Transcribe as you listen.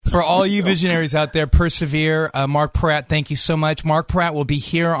For all you visionaries out there, persevere. Mark Peratt, thank you so much. Mark Peratt will be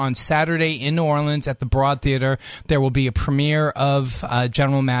here on Saturday in New Orleans at the Broad Theater. There will be a premiere of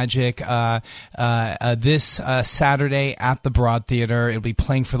General Magic this Saturday at the Broad Theater. It'll be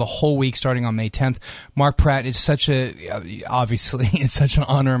playing for the whole week starting on May 10th. Mark Peratt, it's obviously it's such an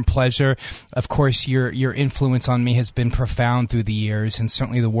honor and pleasure. Of course, your influence on me has been profound through the years, and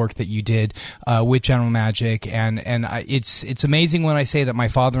certainly the work that you did with General Magic. And it's amazing when I say that my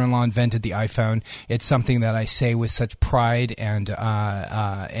father-in-law invented the iPhone. It's something that I say with such pride, and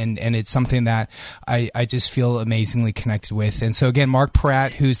it's something that I just feel amazingly connected with. And so again, Mark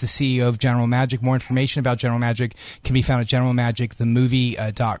Peratt, who's the CEO of General Magic. More information about General Magic can be found at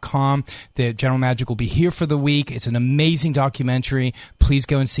generalmagicthemovie.com. The General Magic will be here for the week. It's an amazing documentary. Please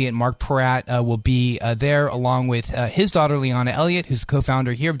go and see it. Mark Peratt will be there along with his daughter Leona Elliott, who's the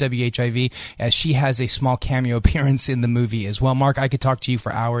co-founder here of WHIV, as she has a small cameo appearance in the movie as well. Mark, I could talk to you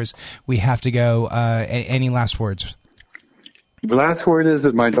for hours. We have to go. Any last words? The last word is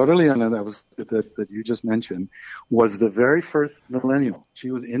that my daughter Leona, that you just mentioned, was the very first millennial.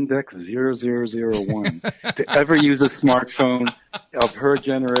 She was index 0001 to ever use a smartphone of her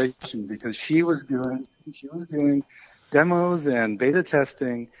generation, because she was doing demos and beta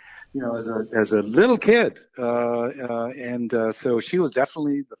testing, as a little kid, so she was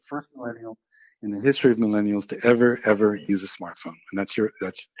definitely the first millennial in the history of millennials to ever use a smartphone. And that's your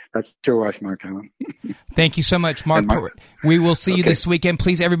wife, Mark Allen. Thank you so much, Mark. We will see you this weekend.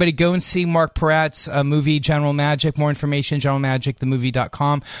 Please, everybody, go and see Mark Peratt's movie, General Magic. More information,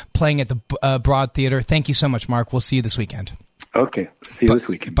 generalmagicthemovie.com, playing at the Broad Theater. Thank you so much, Mark. We'll see you this weekend. Okay. See you this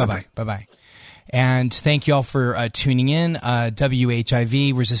weekend. Bye-bye. Bye-bye. And thank you all for tuning in.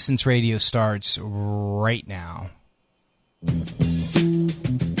 WHIV Resistance Radio starts right now.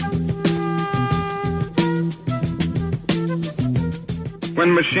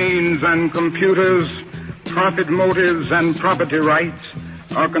 When machines and computers, profit motives and property rights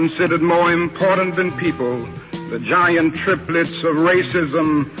are considered more important than people, the giant triplets of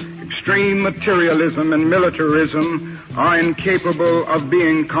racism, extreme materialism, and militarism are incapable of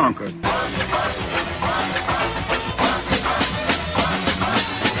being conquered.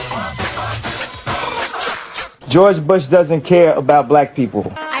 George Bush doesn't care about black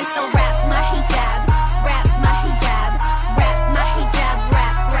people. I still rap my hijab, rap my hijab, rap my hijab,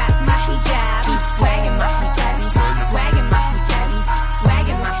 rap my hijab. Keep swagging my hijab, swagging my hijab,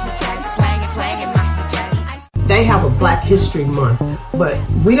 swagging my hijab, swagging my hijab. They have a Black History Month, but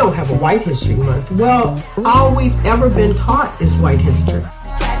we don't have a White History Month. Well, all we've ever been taught is white history.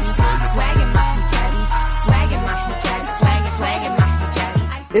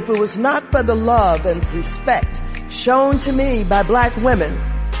 If it was not for the love and respect shown to me by black women,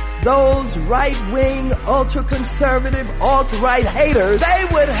 those right-wing, ultra-conservative, alt-right haters, they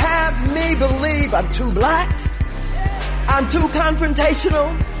would have me believe I'm too black, I'm too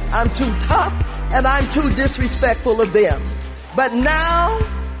confrontational, I'm too tough, and I'm too disrespectful of them. But now,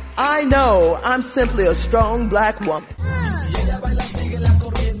 I know I'm simply a strong black woman.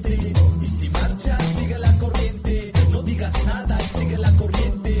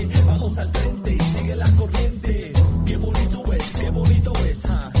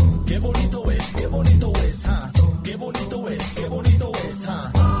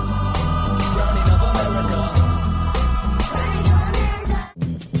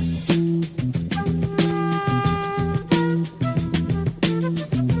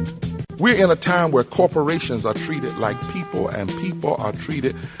 We're in a time where corporations are treated like people and people are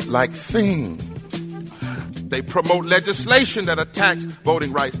treated like things. They promote legislation that attacks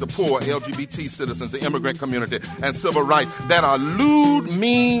voting rights, the poor, LGBT citizens, the immigrant community, and civil rights that are lewd,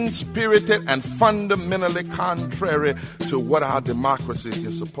 mean-spirited, and fundamentally contrary to what our democracy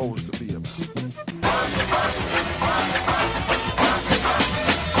is supposed to be about.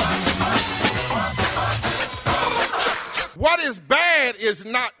 What is bad is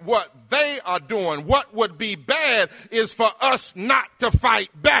not what they are doing. What would be bad is for us not to fight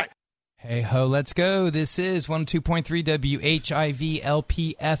back. Hey ho, let's go. This is 102.3 WHIV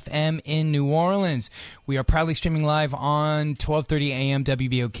LP-FM in New Orleans. We are proudly streaming live on 1230 AM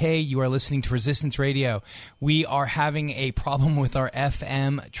WBOK. You are listening to Resistance Radio. We are having a problem with our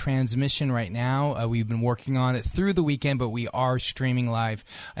FM transmission right now. We've been working on it through the weekend, but we are streaming live,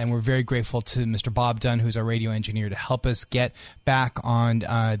 and we're very grateful to Mr. Bob Dunn, who's our radio engineer, to help us get back on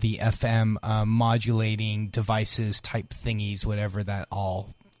the FM modulating devices, type thingies, whatever that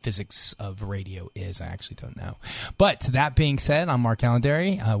all physics of radio is. I actually don't know. But that being said, I'm Mark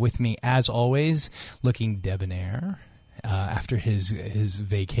Alendary. With me, as always, looking debonair after his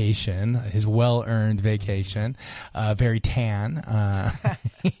vacation, his well-earned vacation, very tan,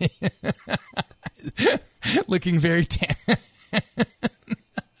 looking very tan.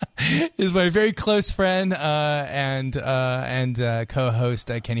 Is my very close friend and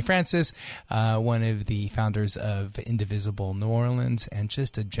co-host Kenny Francis, one of the founders of Indivisible New Orleans, and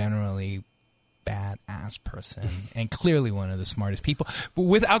just a generally badass person, and clearly one of the smartest people. But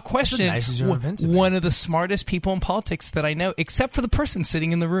without question, one of the smartest people in politics that I know, except for the person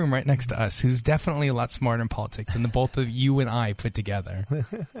sitting in the room right next to us, who's definitely a lot smarter in politics than the both of you and I put together.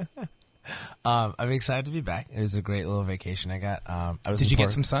 I'm excited to be back. It was a great little vacation I got. Did you get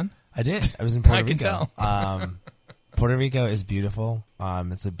some sun? I did. I was in Puerto Rico. I can tell. Puerto Rico is beautiful.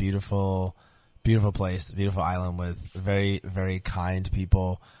 It's a beautiful, beautiful place, beautiful island with very, very kind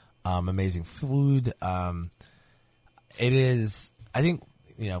people. Amazing food. It is, I think,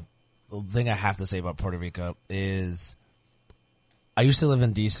 the thing I have to say about Puerto Rico is I used to live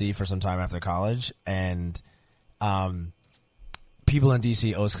in D.C. for some time after college, and people in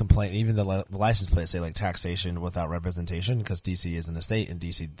D.C. always complain, even the license plates say like taxation without representation, because D.C. isn't a state, and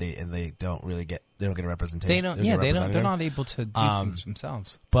D.C. they don't get a representation. They're not able to do things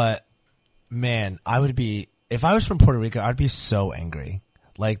themselves. But man, if I was from Puerto Rico, I'd be so angry.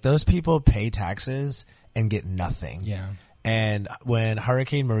 Like, those people pay taxes and get nothing. Yeah. And when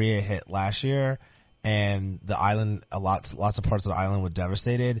Hurricane Maria hit last year, and the island, lots of parts of the island were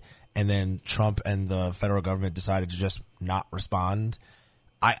devastated, and then Trump and the federal government decided to just not respond,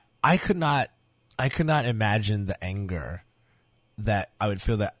 I could not imagine the anger that I would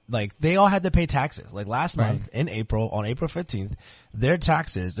feel, that like they all had to pay taxes. Like last month on April 15th, their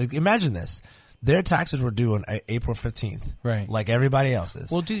taxes, like, imagine this. Their taxes were due on April 15th, right? Like everybody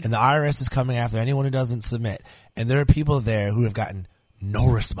else's. Well, dude, and the IRS is coming after anyone who doesn't submit. And there are people there who have gotten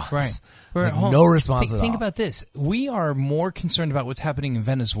no response. Right. Like, no response at all. Think about this. We are more concerned about what's happening in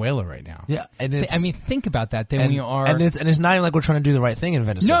Venezuela right now. Yeah. And think about that than we are. And it's not even like we're trying to do the right thing in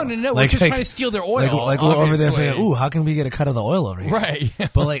Venezuela. No. We're just trying to steal their oil. Like we're over there saying, ooh, how can we get a cut of the oil over here? Right.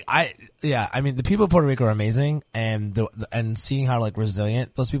 But the people of Puerto Rico are amazing, and and seeing how like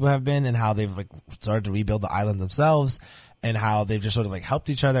resilient those people have been, and how they've like started to rebuild the island themselves, and how they've just sort of like helped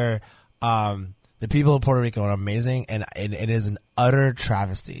each other. The people of Puerto Rico are amazing, and it is an utter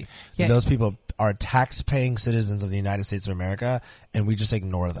travesty. Yeah. Those people are tax-paying citizens of the United States of America, and we just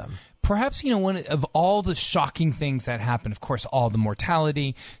ignore them. Perhaps, one of all the shocking things that happened, of course, all the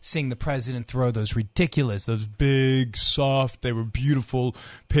mortality, seeing the president throw those big, soft, they were beautiful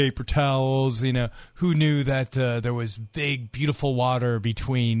paper towels, who knew that there was big, beautiful water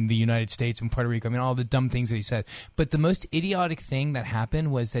between the United States and Puerto Rico? I mean, all the dumb things that he said. But the most idiotic thing that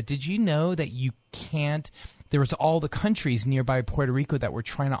happened was that, did you know that you can't, there was all the countries nearby Puerto Rico that were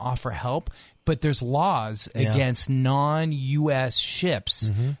trying to offer help, but there's laws against non-U.S.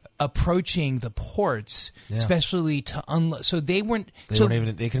 ships approaching the ports, especially to unload. So they weren't. They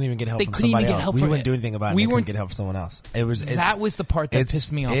couldn't even get help from somebody else. We wouldn't do anything about it. We couldn't get help from someone else. That was the part that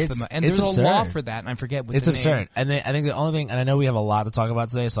pissed me off the most. And there's a law for that, and I forget what it's absurd. And I think the only thing, and I know we have a lot to talk about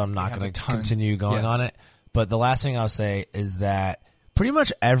today, so I'm not going to continue going on it. But the last thing I'll say is that pretty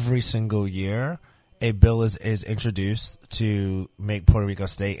much every single year, a bill is introduced to make Puerto Rico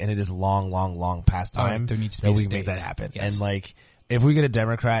state, and it is long past time there needs to that be we can make that happen. Yes. And if we get a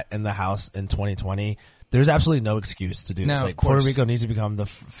Democrat in the House in 2020, there's absolutely no excuse to do this. Like, Puerto Rico needs to become the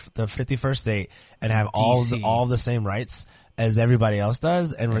 51st state and have all the same rights as everybody else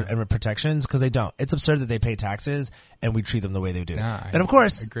does, and protections, because they don't. It's absurd that they pay taxes and we treat them the way they do. And of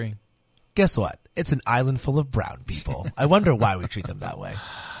course, I agree. Guess what? It's an island full of brown people. I wonder why we treat them that way.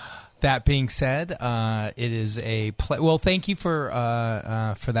 That being said, it is a well. Thank you for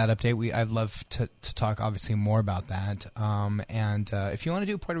that update. I'd love to talk obviously more about that. And if you want to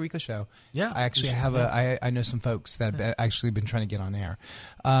do a Puerto Rico show, I actually have I know some folks that have actually been trying to get on air.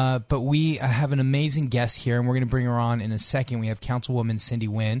 But we have an amazing guest here, and we're going to bring her on in a second. We have Councilwoman Cindy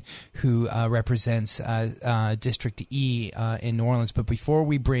Nguyen, who represents District E in New Orleans. But before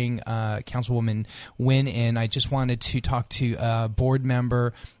we bring Councilwoman Nguyen in, I just wanted to talk to a board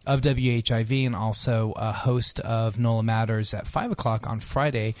member of WHIV and also a host of NOLA Matters at 5 o'clock on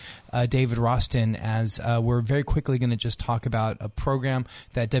Friday, David Roston, as we're very quickly going to just talk about a program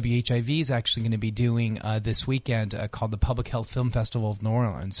that WHIV is actually going to be doing this weekend called the Public Health Film Festival of New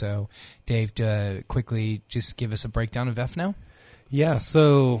Orleans. So, Dave, quickly just give us a breakdown of FNO. Yeah,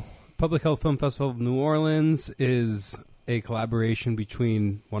 so Public Health Film Festival of New Orleans is a collaboration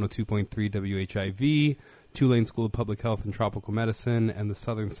between 102.3 WHIV, Tulane School of Public Health and Tropical Medicine, and the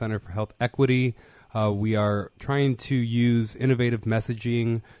Southern Center for Health Equity. We are trying to use innovative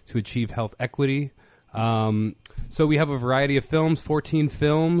messaging to achieve health equity. So we have a variety of films, 14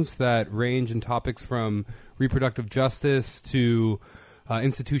 films that range in topics from reproductive justice to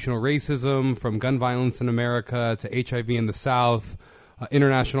institutional racism, from gun violence in America to HIV in the South,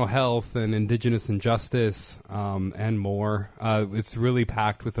 international health and indigenous injustice, and more. It's really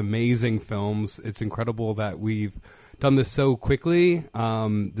packed with amazing films. It's incredible that we've done this so quickly.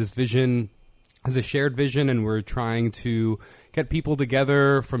 This vision is a shared vision, and we're trying to get people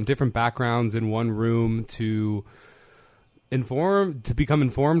together from different backgrounds in one room to become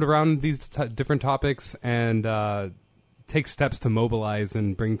informed around these different topics and take steps to mobilize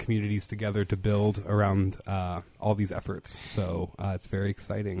and bring communities together to build around all these efforts. So it's very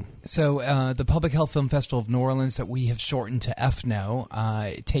exciting. So the Public Health Film Festival of New Orleans, that we have shortened to FNO,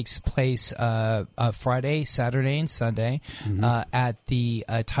 it takes place Friday, Saturday, and Sunday at the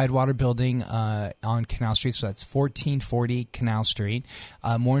Tidewater Building on Canal Street. So that's 1440 Canal Street.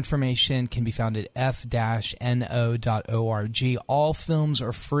 More information can be found at f-no.org. All films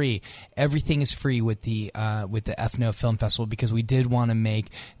are free. Everything is free with the FNO Film Festival, because we did want to make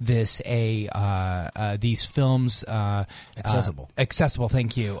this these films accessible.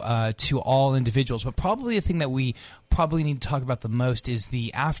 Thank you, to all individuals. But probably the thing that we probably need to talk about the most is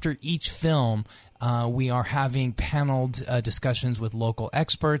after each film. We are having paneled discussions with local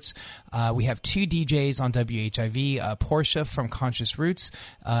experts. We have 2 DJs on WHIV. Portia from Conscious Roots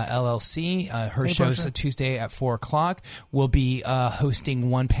LLC. Her show's Tuesday at 4 o'clock. We'll be hosting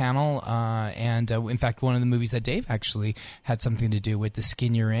one panel. And in fact, one of the movies that Dave actually had something to do with, The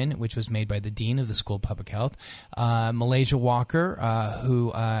Skin You're In, which was made by the Dean of the School of Public Health. Malaysia Walker,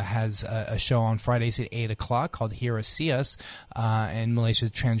 who has a show on Fridays at 8 o'clock called Hear Us, See Us. And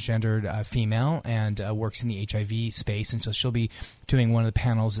Malaysia's transgendered female, and works in the HIV space, and so she'll be doing one of the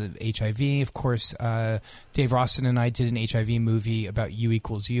panels of HIV. Of course, Dave Roston and I did an HIV movie about U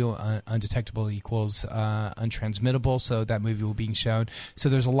equals U, undetectable equals untransmittable, so that movie will be shown. So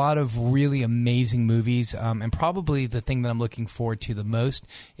there's a lot of really amazing movies, and probably the thing that I'm looking forward to the most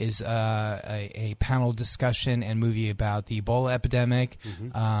is a panel discussion and movie about the Ebola epidemic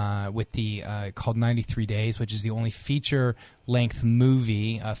with the called 93 Days, which is the only feature-length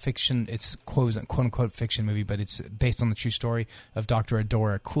movie, fiction. It's quote-unquote fiction movie, but it's based on the true story of Dr.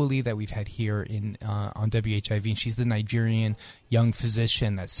 Adora Cooley that we've had here on WHIV. And she's the Nigerian young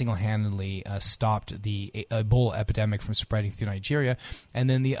physician that single-handedly stopped the Ebola epidemic from spreading through Nigeria. And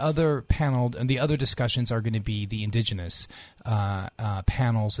then the other panel and the other discussions are going to be the indigenous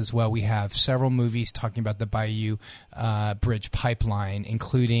panels as well. We have several movies talking about the Bayou Bridge pipeline,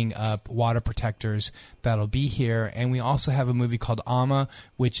 including water protectors that'll be here. And we also have a movie called Amma,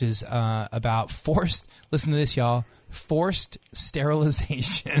 which is about listen to this, y'all, forced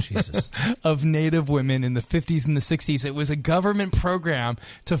sterilization of Native women in the 50s and the 60s. It was a government program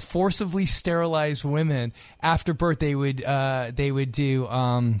to forcibly sterilize women after birth. They would do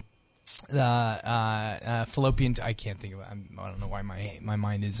fallopian. I can't think of it. I don't know why my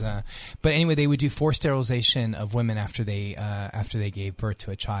mind is. But anyway, they would do forced sterilization of women after they gave birth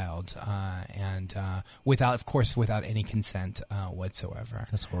to a child, and without any consent whatsoever.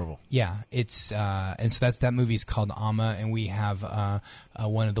 That's horrible. Yeah, it's and so that movie is called Amma, and we have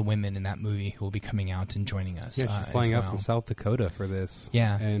one of the women in that movie who will be coming out and joining us. Yeah, she's flying out from South Dakota for this.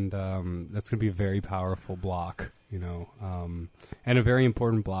 Yeah, and that's going to be a very powerful block. And a very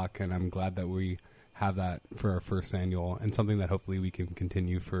important block, and I'm glad that we have that for our first annual, and something that hopefully we can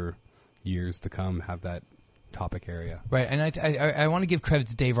continue for years to come, have that topic area. Right, and I want to give credit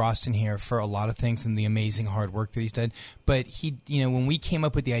to Dave Roston here for a lot of things and the amazing hard work that he's done. But when we came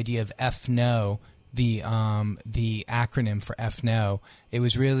up with the idea of FNO, the acronym for FNO, it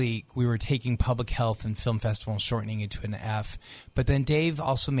was really, we were taking Public Health and Film Festival and shortening it to an F. But then Dave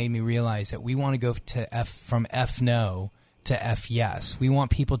also made me realize that we want to go to from FNO to F yes. We want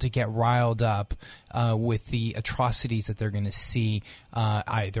people to get riled up with the atrocities that they're going to see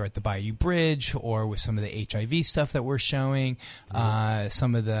either at the Bayou Bridge or with some of the HIV stuff that we're showing,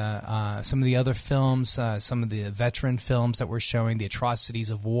 some of the other films, some of the veteran films that we're showing, the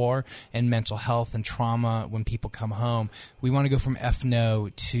atrocities of war and mental health and trauma when people come home. We want to go from F no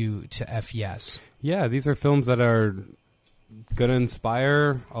to F yes. Yeah, these are films that are going to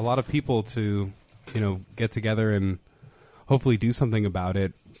inspire a lot of people to, get together and hopefully do something about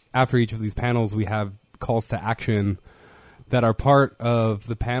it. After each of these panels, we have calls to action that are part of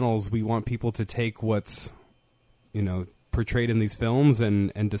the panels. We want people to take what's, portrayed in these films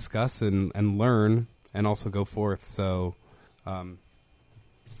and discuss and learn and also go forth. So,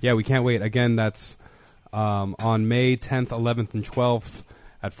 we can't wait. Again, that's on May 10th, 11th, and 12th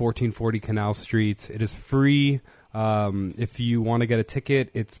at 1440 Canal Street. It is free. If you want to get a ticket,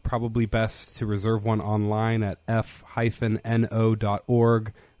 it's probably best to reserve one online at f-no.org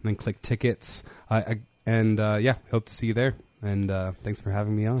and then click tickets. Hope to see you there. And thanks for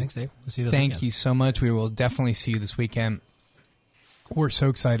having me on. Thanks, Dave. We'll see you this Thank weekend. you so much. We will definitely see you this weekend. We're so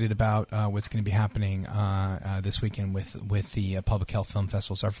excited about what's going to be happening this weekend with the Public Health Film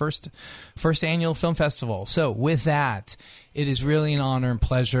Festival. It's our first annual film festival. So with that, it is really an honor and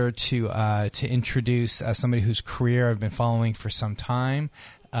pleasure to introduce somebody whose career I've been following for some time.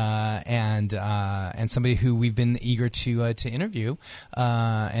 And somebody who we've been eager to interview,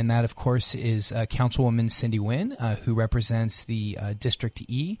 and that, of course, is Councilwoman Cindy Nguyen, who represents the District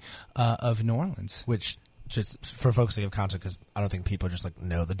E of New Orleans. Which, just for folks to give context, because I don't think people just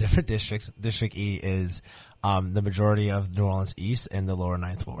know the different districts. District E is the majority of New Orleans East and the lower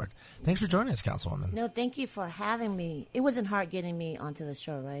Ninth Ward. Thanks for joining us, Councilwoman. No, thank you for having me. It wasn't hard getting me onto the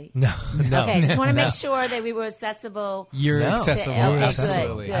show, right? No. Okay, just want to make sure that we were accessible. You're accessible. Okay,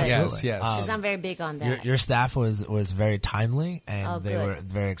 Absolutely. Good. Yes. Because I'm very big on that. Your staff was very timely, and they good. were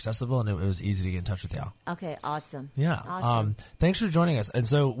very accessible, and it was easy to get in touch with y'all. Okay, awesome. Yeah. Awesome. Thanks for joining us. And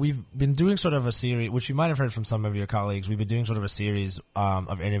so we've been doing sort of a series, which you might have heard from some of your colleagues. We've been doing sort of a series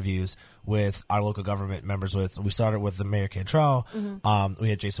of interviews with our local government members. We started with the Mayor Cantrell. We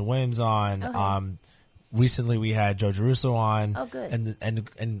had Jason Williams on. Okay. Recently, we had Joe Giarrusso on. Oh, good.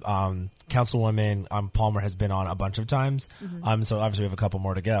 And Councilwoman Palmer has been on a bunch of times. So obviously we have a couple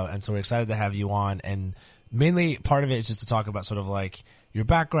more to go. And so we're excited to have you on. And mainly part of it is just to talk about sort of like your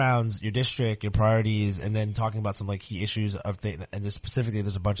backgrounds, your district, your priorities, and then talking about some like key issues of things. And this specifically,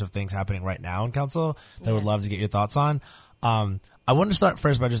 there's a bunch of things happening right now in council that I would love to get your thoughts on. I want to start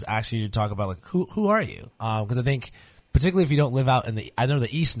first by just asking you to talk about like who are you? Because I think particularly if you don't live out in I know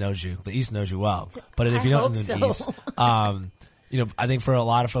the East knows you. The East knows you well, but if you don't in the East, I think for a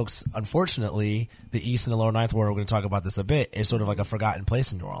lot of folks, unfortunately, the East and the Lower Ninth Ward, we're going to talk about this a bit, is sort of like a forgotten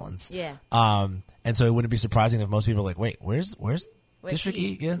place in New Orleans. Yeah. And so it wouldn't be surprising if most people are like, wait, where's District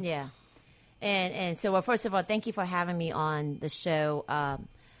E? Yeah. Yeah. And so, well, first of all, thank you for having me on the show.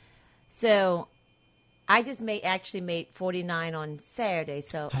 So I just made 49 on Saturday.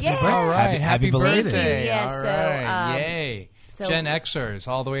 So Happy yeah. birthday. All right. Happy belated. birthday. Yeah, All so, right. Yay. so Gen Xers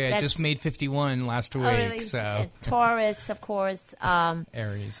all the way. I that's- just made 51 last week. Really, So Taurus, of course.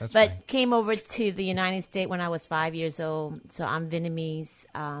 Aries. That's But right. came over to the United States when I was 5 years old. So I'm Vietnamese.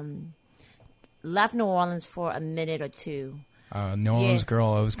 Left New Orleans for a minute or two. New Orleans girl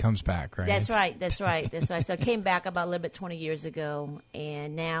always comes back, right? That's right. So I came back about a little bit 20 years ago,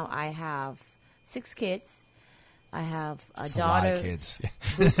 and now I have 6 kids. I have a That's daughter. a lot of kids.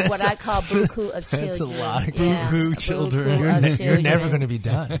 What I call buku of children. That's a lot of Buku children. You're never going to be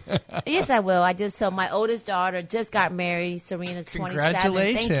done. Yes, I will. So my oldest daughter just got married. Serena's 27.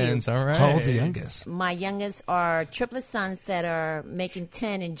 Congratulations. Thank you. All right. How old's the youngest? My youngest are triplet sons that are making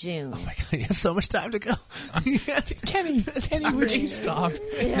 10 in June. Oh my God, you have so much time to go. Kenny, would you stop?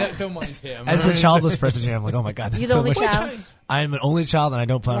 Yeah. No, don't mind him. As the childless person here, I'm like, oh my God. You that's the only so much child? time. I'm an only child, and I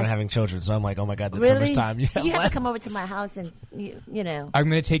don't plan on having children. So I'm like, oh my God, that's so much time. You have to left. come over to my house and you know. I'm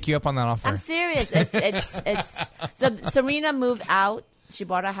going to take you up on that offer. I'm serious. It's so Serena moved out. She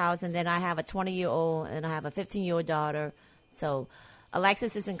bought a house, and then I have a 20-year-old and I have a 15-year-old daughter. So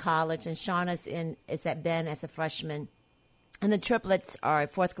Alexis is in college, and Shauna's is at Ben as a freshman, and the triplets are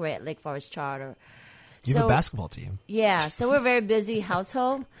at 4th grade at Lake Forest Charter. You have a basketball team. Yeah, so we're a very busy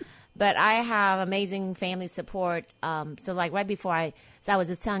household, but I have amazing family support. So like right before I was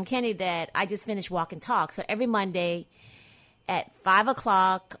just telling Kenny that I just finished Walk and Talk. So every Monday at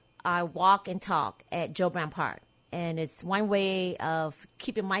 5:00, I walk and talk at Joe Brown Park. And it's one way of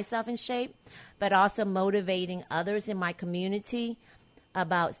keeping myself in shape, but also motivating others in my community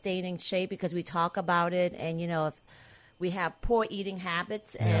about staying in shape, because we talk about it. And, you know, if we have poor eating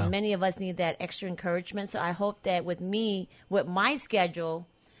habits, and many of us need that extra encouragement. So I hope that with me, with my schedule,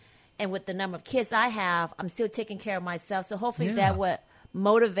 and with the number of kids I have, I'm still taking care of myself. So hopefully that would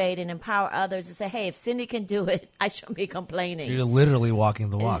motivate and empower others to say, hey, if Cindy can do it, I shouldn't be complaining. You're literally walking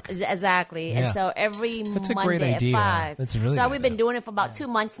the walk. Exactly. Yeah. And so every That's a Monday great idea. at 5. That's a really so good we've been doing it for about 2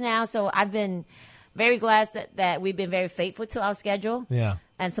 months now. So I've been very glad that we've been very faithful to our schedule. Yeah.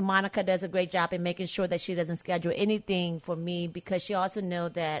 And so Monica does a great job in making sure that she doesn't schedule anything for me, because she also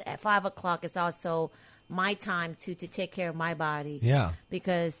knows that at 5:00 it's also my time to take care of my body. Yeah.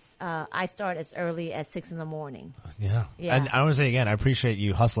 Because I start as early as 6 in the morning. Yeah. Yeah. And I want to say again, I appreciate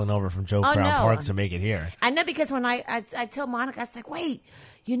you hustling over from Joe Oh, Brown no. Park to make it here. I know, because when I told Monica, I was like, wait,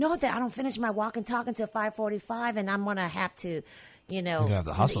 you know that I don't finish my walk and talk until 5:45, and I'm going to have to, you know, You're gonna have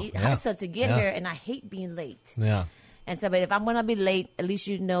to hustle. Yeah. hustle to get Yeah. here, and I hate being late. Yeah. And so, but if I'm going to be late, at least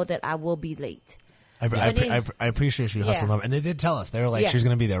you know that I will be late. I appreciate you hustling up. And they did tell us. They were like, she's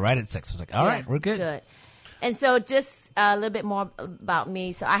going to be there right at 6. I was like, all right, we're good. Good. And so just a little bit more about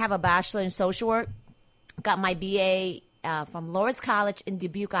me. So I have a bachelor in social work. Got my BA from Loras College in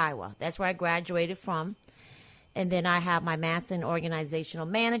Dubuque, Iowa. That's where I graduated from. And then I have my master in organizational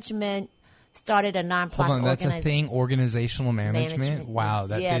management. Started a nonprofit. Hold on, that's a thing, organizational management? Wow,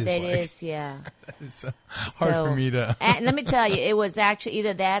 that is. Yeah. That is hard for me to. And let me tell you, it was actually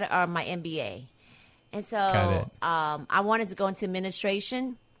either that or my MBA. And so I wanted to go into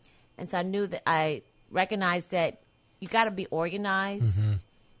administration. And so I recognized that you got to be organized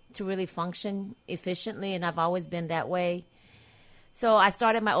to really function efficiently. And I've always been that way. So I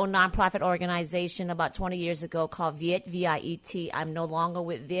started my own nonprofit organization about 20 years ago called VIET, V-I-E-T. I'm no longer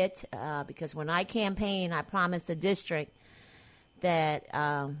with VIET because when I campaigned, I promised the district that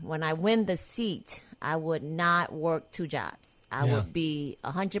when I win the seat, I would not work 2 jobs. I would be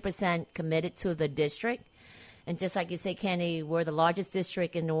 100% committed to the district. And just like you say, Kenny, we're the largest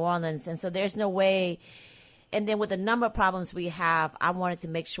district in New Orleans. And so there's no way. And then with the number of problems we have, I wanted to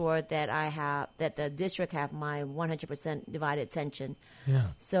make sure that that the district have my 100% divided attention. Yeah.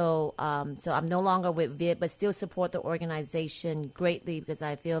 So, so I'm no longer with VIT, but still support the organization greatly because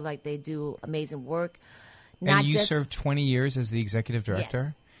I feel like they do amazing work. And you served 20 years as the executive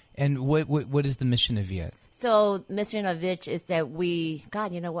director. Yes. And what is the mission of VIT? So, mission of VIT is that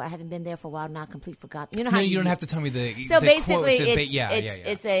God, you know what? I haven't been there for a while now. I completely forgot. You know how you don't have to tell me the. So the basically, quote,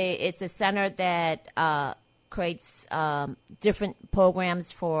 it's a center that creates different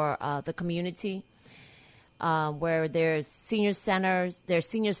programs for the community. Where there's senior centers, there's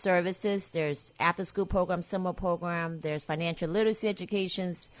senior services, there's after-school program, summer program, there's financial literacy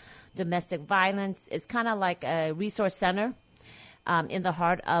educations, domestic violence. It's kind of like a resource center in the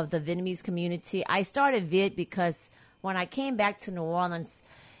heart of the Vietnamese community. I started VIT because when I came back to New Orleans,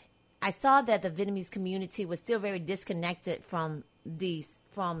 I saw that the Vietnamese community was still very disconnected from the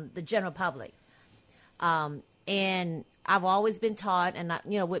general public. And I've always been taught, and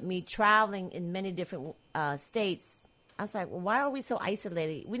with me traveling in many different states, I was like, well, why are we so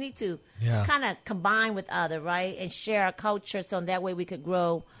isolated? We need to kind of combine with others, right, and share our culture, so that way we could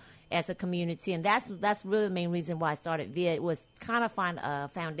grow as a community. And that's really the main reason why I started VIT, was kind of find a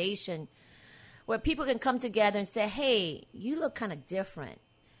foundation where people can come together and say, hey, you look kind of different.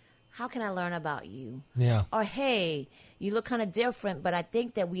 How can I learn about you? Yeah. Or, hey, you look kind of different, but I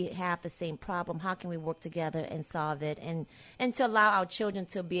think that we have the same problem. How can we work together and solve it? And to allow our children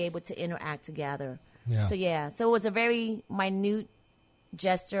to be able to interact together. Yeah. So it was a very minute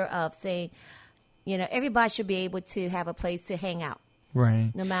gesture of saying, everybody should be able to have a place to hang out.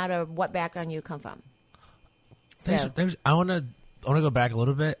 Right. No matter what background you come from. I want to go back a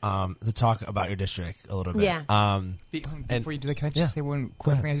little bit to talk about your district a little bit. Yeah. Before you do that, can I just say one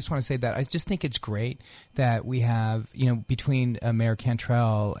quick thing? I just want to say that I just think it's great that we have, between Mayor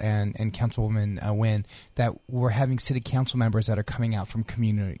Cantrell and Councilwoman Nguyen, that we're having city council members that are coming out from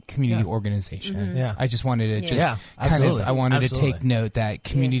community organization. Mm-hmm. Yeah. I just wanted to I wanted to take note that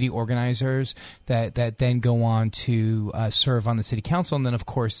community organizers that then go on to serve on the city council and then, of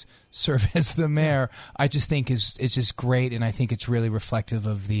course, serve as the mayor, I just think is just great, and I think it's really reflective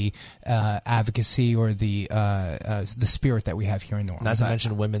of the advocacy or the spirit that we have here in New Orleans. Not to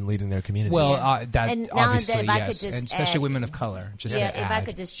mention women leading their communities. Well, that and obviously, that, yes, and especially women of color. If I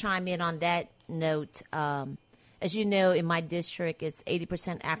could just chime in on that note, as you know, in my district, it's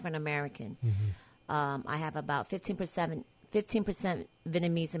 80% African American. Mm-hmm. I have about 15%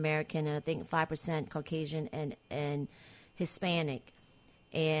 Vietnamese American, and I think 5% Caucasian and Hispanic.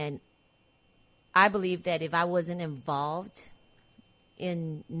 And I believe that if I wasn't involved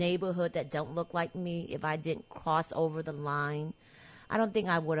in neighborhood that don't look like me, if I didn't cross over the line, I don't think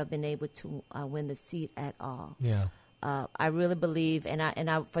I would have been able to win the seat at all. Yeah. I really believe, and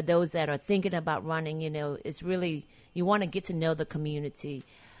I for those that are thinking about running, it's really, you want to get to know the community.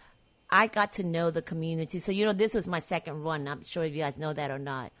 I got to know the community. So, this was my second run. I'm sure if you guys know that or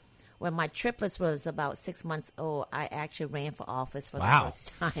not. When my triplets was about 6 months old, I actually ran for office for the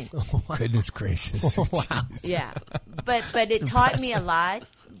first time. Goodness gracious! Wow. Yeah, but it taught me a lot.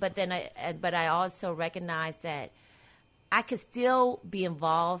 But then I also recognized that I could still be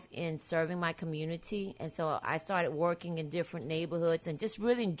involved in serving my community, and so I started working in different neighborhoods and just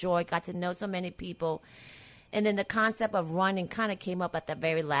really got to know so many people. And then the concept of running kind of came up at the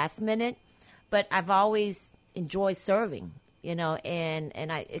very last minute, but I've always enjoyed serving. And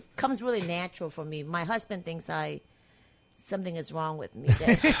it comes really natural for me. My husband thinks something is wrong with me.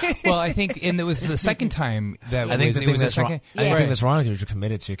 Well, I think, and it was the second time that I think the thing that's wrong. I think that's wrong with you is you're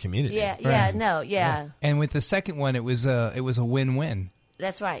committed to your community. Yeah. And with the second one, it was a win-win.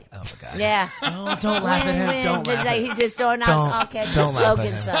 That's right. Oh my God. Yeah. Don't laugh at him. Win-win. Don't laugh at him. He's just throwing out all catchy don't laugh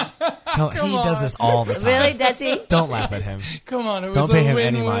at slogans. him. He does this all the time. Really? Does he? Don't laugh at him. Come on, it was Don't a pay him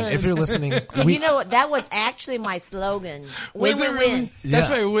win-win. any mind. If you're listening, So you know what? That was actually my slogan. Was it really? Win-win-win. That's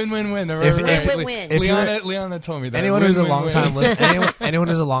Yeah. right, win-win-win. Win-win-win. If you're- Leona told me that. anyone who's a Win-win-win. long time listener, anyone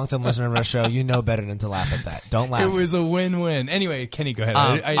who's a long time listener of our show, you know better than to laugh at that. Don't laugh. It was a win-win. Anyway, Kenny, go ahead. I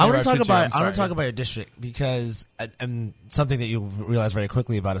want to interrupted talk you. about. I'm I want to sorry. talk about your district because and something that you'll realize very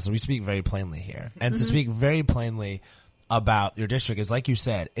quickly about us is we speak very plainly here, and to speak very plainly about your district is, like you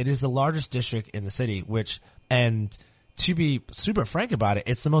said, it is the largest district in the city. And to be super frank about it,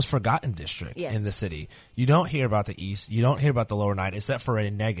 it's the most forgotten district Yes. in the city. You don't hear about the East. You don't hear about the Lower Ninth, except for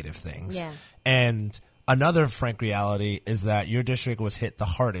in negative things. Yeah. And another frank reality is that your district was hit the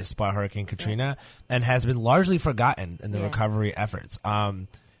hardest by Hurricane Katrina and has been largely forgotten in the Yeah. recovery efforts.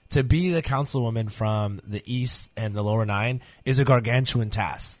 To be the councilwoman from the East and the Lower Nine is a gargantuan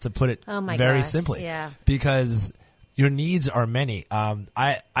task, to put it Oh my very gosh, simply. yeah. Because your needs are many.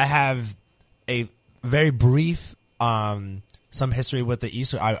 I have a very brief some history with the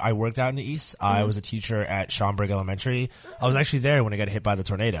East. I worked out in the East. I was a teacher at Schaumburg Elementary. I was actually there when it got hit by the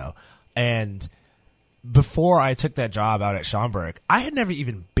tornado. And before I took that job out at Schaumburg, I had never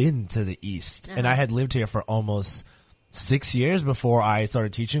even been to the East. And I had lived here for almost 6 years before I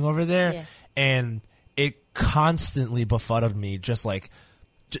started teaching over there. Yeah. And it constantly befuddled me, just like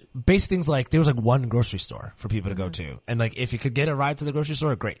basic things like there was like one grocery store for people to go to. And like if you could get a ride to the grocery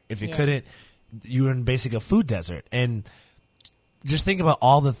store, great. If you couldn't, you were in basically a food desert. And just think about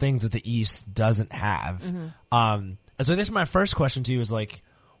all the things that the East doesn't have. And so this is my first question to you is like,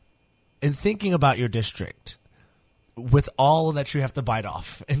 in thinking about your district, with all that you have to bite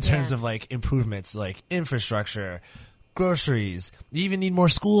off in terms of like improvements, like infrastructure, groceries, you even need more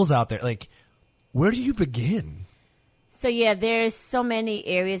schools out there. Like, where do you begin? So yeah, there's so many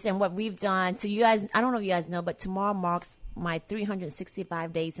areas, and what we've done. So you guys, I don't know if you guys know, but tomorrow marks my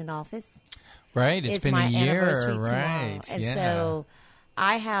 365 days in office. Right, it's been my a year, anniversary right? tomorrow. And yeah. so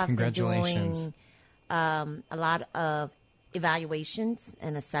I have been Congratulations. doing a lot of evaluations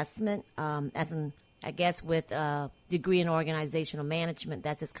and assessment, as in, I guess, with a degree in organizational management.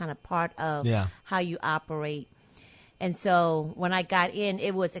 That's just kind of part of how you operate. And so when I got in,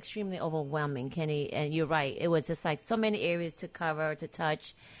 it was extremely overwhelming, Kenny. And you're right. It was just like so many areas to cover, to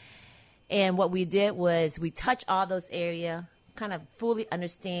touch. And what we did was we touched all those areas, kind of fully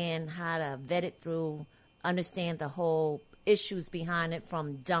understand how to vet it through, understand the whole issues behind it,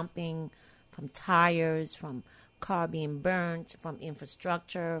 from dumping, from tires, from car being burnt, from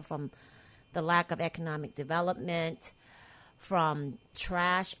infrastructure, from the lack of economic development, from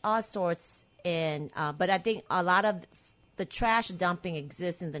trash, all sorts. And but I think a lot of the trash dumping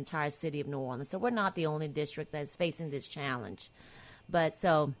exists in the entire city of New Orleans. So we're not the only district that's facing this challenge. But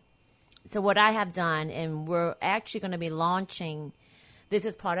so what I have done, and we're actually going to be launching, this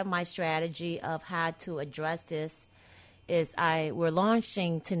is part of my strategy of how to address this, is we're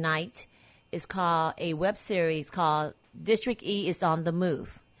launching tonight. It's called a web series called District E is on the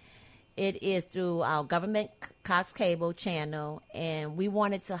Move. It is through our government Cox Cable channel, and we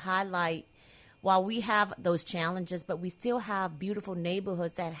wanted to highlight, while we have those challenges, but we still have beautiful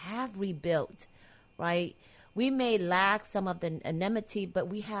neighborhoods that have rebuilt, right? We may lack some of the amenity, but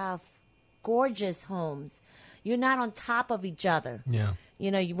we have gorgeous homes. You're not on top of each other. Yeah.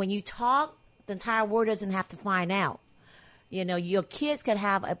 You know, when you talk, the entire world doesn't have to find out. You know, your kids could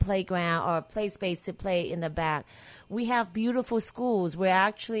have a playground or a play space to play in the back. We have beautiful schools. We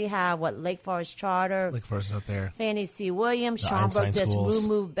actually have Lake Forest Charter. Lake Forest out there. Fannie C. Williams, The Schaumburg Einstein just schools.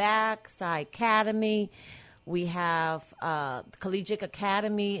 moved back, Psy Academy. We have Collegiate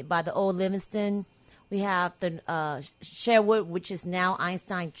Academy by the old Livingston. We have the Sherwood, which is now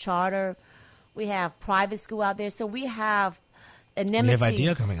Einstein Charter. We have private school out there. So we have Anemone. We have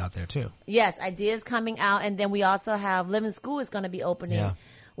Idea coming out there too. Yes, Ideas coming out. And then we also have Living School is going to be opening,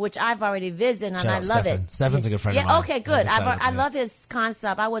 which I've already visited, and Shout I out love Stefan. it. Stefan's a good friend yeah, of mine. okay, good. I'm excited, I love his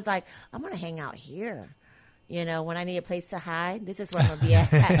concept. I was like, I'm going to hang out here. You know, when I need a place to hide, this is where I'm going to be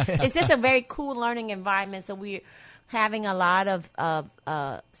at. It's just a very cool learning environment. So we're having a lot of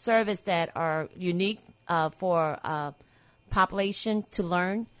service that are unique for population to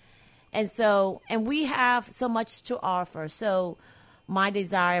learn. And we have so much to offer. So my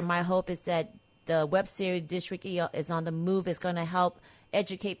desire, my hope is that the web series District E is on the Move is going to help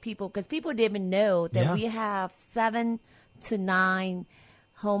educate people, because people didn't even know that we have 7 to 9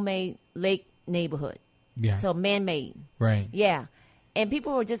 homemade lake neighborhood. Yeah. So man-made. Right. Yeah. And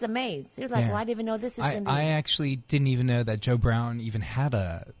people were just amazed. They're like, well, I didn't even know this is in the... I actually didn't even know that Joe Brown even had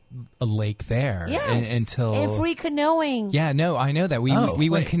a a lake there Yes. until and free canoeing. Yeah, no, I know that we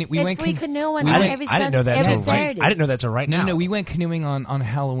went It's free canoeing I on didn't, every I didn't know that every till Saturday. right. I didn't know that till right now. No, we went canoeing on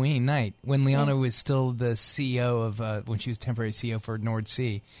Halloween night when Liana was still the CEO of when she was temporary CEO for Nord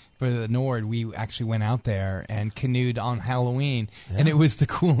Sea. For the Nord, we actually went out there and canoed on Halloween, and it was the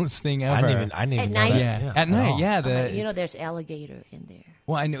coolest thing ever. I didn't even At know night? that. Yeah, at night. Yeah, there's alligator in there.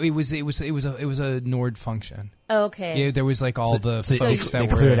 well, I know it was a Nord function. Okay. Yeah, there was like all the So folks they that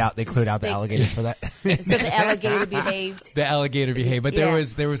cleared were out. They cleared out the alligators for that. So the alligator behaved. the alligator behaved, but Yeah.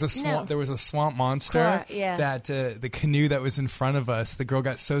 there was a swamp No. there was a swamp monster Correct, yeah. that the canoe that was in front of us. The girl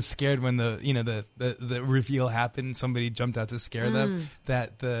got so scared when the reveal happened. Somebody jumped out to scare them.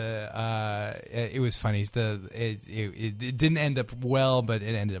 That it was funny. It didn't end up well, but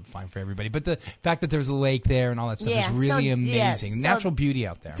it ended up fine for everybody. But the fact that there's a lake there and all that stuff is really amazing. Natural beauty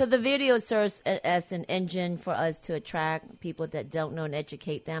out there. So the video serves as an engine for us to attract people that don't know and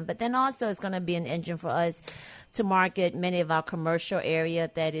educate them. But then also it's going to be an engine for us to market many of our commercial area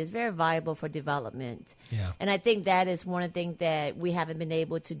that is very viable for development. Yeah. And I think that is one of the things that we haven't been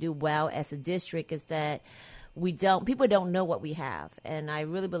able to do well as a district is that people don't know what we have. And I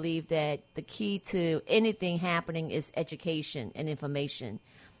really believe that the key to anything happening is education and information.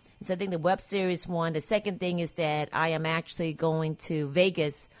 So I think the web series one. The second thing is that I am actually going to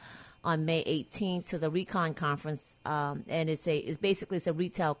Vegas on May 18th to the Recon Conference, and it's basically a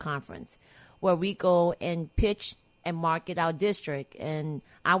retail conference where we go and pitch and market our district. And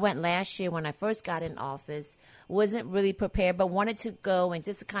I went last year when I first got in office, wasn't really prepared, but wanted to go and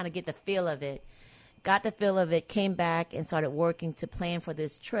just to kind of get the feel of it. Got the feel of it, came back and started working to plan for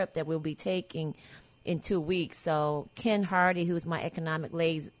this trip that we'll be taking in 2 weeks. So Ken Hardy, who's my economic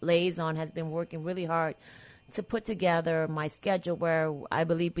liaison, has been working really hard to put together my schedule where I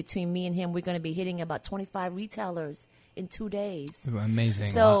believe between me and him, we're going to be hitting about 25 retailers in 2 days.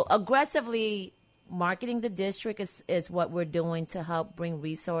 Amazing. So aggressively marketing the district is what we're doing to help bring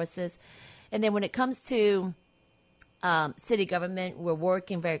resources. And then when it comes to city government, we're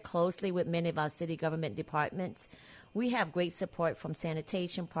working very closely with many of our city government departments. We have great support from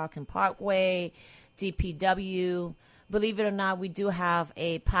Sanitation, Park and Parkway, DPW. Believe it or not, we do have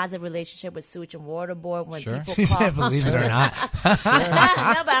a positive relationship with Sewage and Water Board. When people call, believe it or not.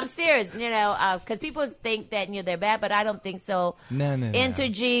 no, but I'm serious. Because people think that they're bad, but I don't think so. No.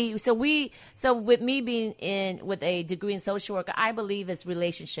 Entergy. So with me being with a degree in social work, I believe it's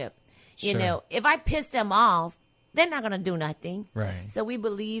relationship. Sure. If I piss them off, they're not going to do nothing. Right. So we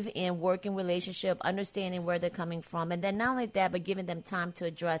believe in working relationship, understanding where they're coming from, and then not only that, but giving them time to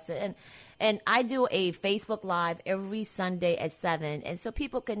address it. And I do a Facebook Live every Sunday at 7, and so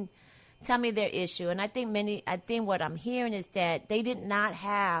people can tell me their issue. And I think what I'm hearing is that they did not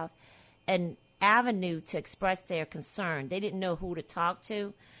have an avenue to express their concern. They didn't know who to talk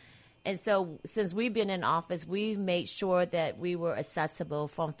to. And so since we've been in office, we've made sure that we were accessible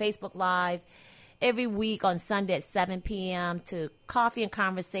from Facebook Live every week on Sunday at 7 p.m. to coffee and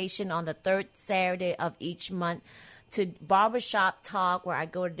conversation on the third Saturday of each month to barbershop talk where I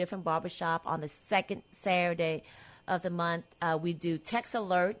go to different barbershop on the second Saturday of the month. We do text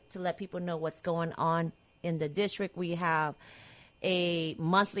alert to let people know what's going on in the district. We have a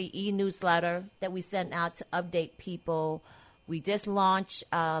monthly e-newsletter that we send out to update people. We just launched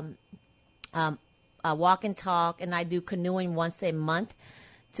Walk and Talk, and I do canoeing once a month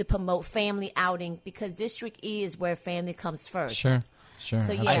to promote family outing because District E is where family comes first. Sure.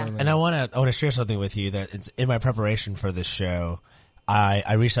 So yeah. And I want to share something with you that it's in my preparation for this show.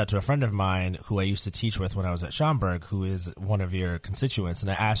 I reached out to a friend of mine who I used to teach with when I was at Schaumburg, who is one of your constituents,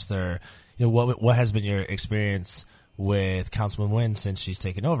 and I asked her, what has been your experience with Councilman Nguyen since she's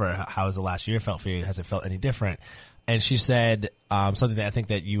taken over? How has the last year felt for you? Has it felt any different? And she said something that I think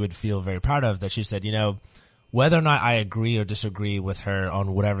that you would feel very proud of. That she said, whether or not I agree or disagree with her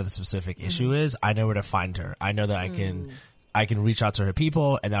on whatever the specific issue is, I know where to find her. I know that I can reach out to her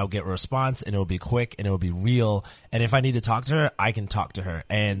people and I'll get a response and it'll be quick and it'll be real. And if I need to talk to her, I can talk to her.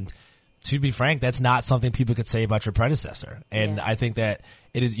 And to be frank, that's not something people could say about your predecessor. And I think that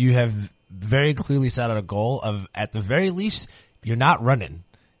you have very clearly set out a goal of, at the very least, you're not running.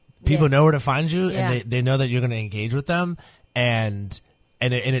 People know where to find you and they know that you're going to engage with them and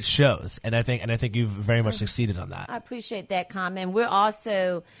it shows. And I think you've very much succeeded on that. I appreciate that comment. We're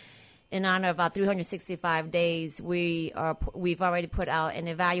also, in honor of our 365 days, we've already put out an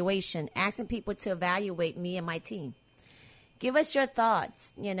evaluation, asking people to evaluate me and my team. Give us your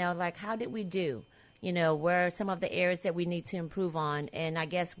thoughts, like how did we do? Where are some of the areas that we need to improve on? And I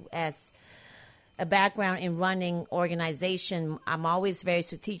guess as a background in running organization, I'm always very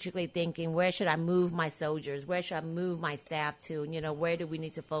strategically thinking, where should I move my soldiers? Where should I move my staff to? Where do we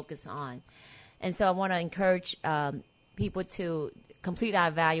need to focus on? And so I want to encourage people to complete our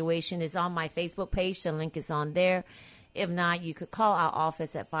evaluation. It's on my Facebook page. The link is on there. If not, you could call our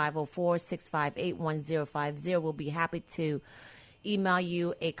office at 504-658-1050. We'll be happy to email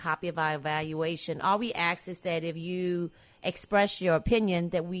you a copy of our evaluation. All we ask is that if you express your opinion,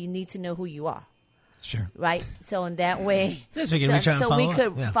 that we need to know who you are. Sure. Right? So in that way, Yes, we can reach out and so we follow could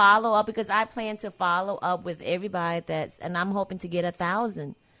up. Yeah. follow up, because I plan to follow up with everybody and I'm hoping to get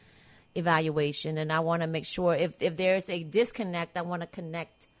 1,000 evaluation, and I want to make sure if there's a disconnect, I want to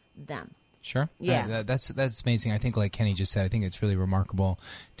connect them. Sure. Yeah. That's amazing. I think, like Kenny just said, I think it's really remarkable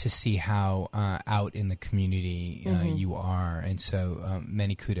to see how out in the community you are. And so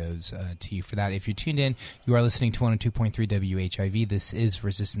many kudos to you for that. If you're tuned in, you are listening to 102.3 WHIV. This is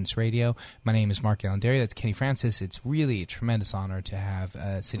Resistance Radio. My name is Mark Allenderry. That's Kenny Francis. It's really a tremendous honor to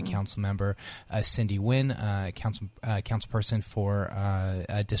have City Council member Cindy Wynn, councilperson for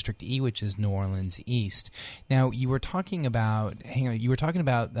District E, which is New Orleans East. Now, you were talking about,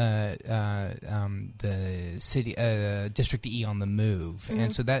 the city District E on the move,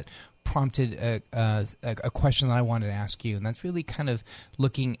 and so that prompted a question that I wanted to ask you, and that's really kind of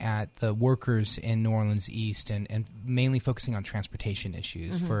looking at the workers in New Orleans East and mainly focusing on transportation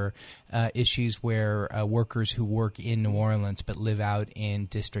issues for issues where workers who work in New Orleans but live out in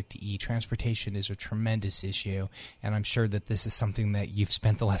District E. Transportation is a tremendous issue, and I'm sure that this is something that you've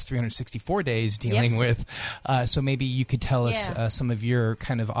spent the last 364 days dealing with. So maybe you could tell us some of your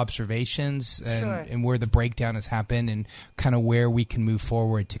kind of observations and where the breakdown has happened, and kind of where we can move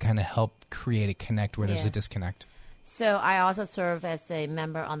forward to kind of help create a connect where there's a disconnect. So I also serve as a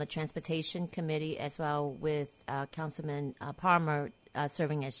member on the Transportation Committee, as well with Councilman Palmer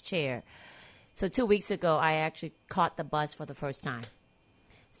serving as chair. So 2 weeks ago, I actually caught the bus for the first time.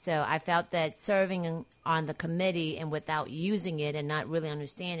 So I felt that serving on the committee and without using it and not really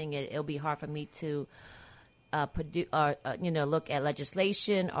understanding it, it'll be hard for me to look at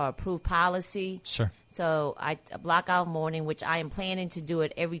legislation or approve policy. Sure. So I block out morning, which I am planning to do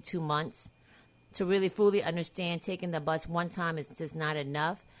it every 2 months, to really fully understand taking the bus one time is just not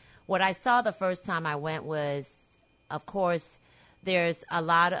enough. What I saw the first time I went was, of course, there's a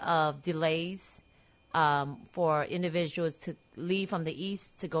lot of delays for individuals to leave from the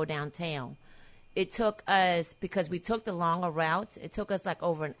east to go downtown. It took us, because we took the longer route, it took us like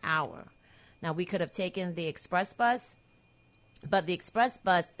over an hour. Now, we could have taken the express bus, but the express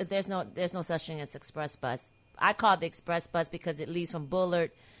bus, there's no such thing as express bus. I call it the express bus because it leaves from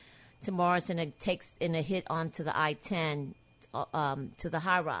Bullard to Morrison and takes in a hit onto the I-10 to the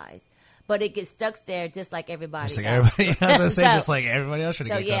high rise. But it gets stuck there just like everybody else. Just like everybody else should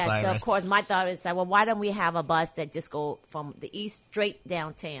get across the so of course my thought is, well, why don't we have a bus that just go from the east straight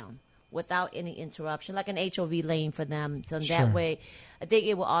downtown without any interruption, like an HOV lane for them. So that way, I think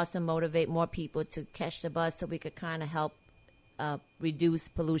it will also motivate more people to catch the bus, so we could kind of help reduce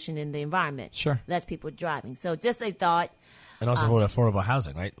pollution in the environment. Sure. Less people driving. So just a thought. And also with affordable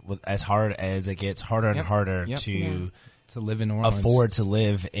housing, right? As hard as it gets harder and harder to live in New Orleans, afford to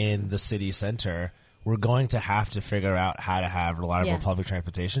live in the city center, we're going to have to figure out how to have reliable public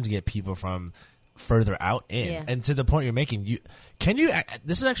transportation to get people from further out in. Yeah. And to the point you're making,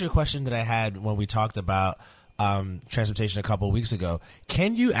 this is actually a question that I had when we talked about transportation a couple of weeks ago.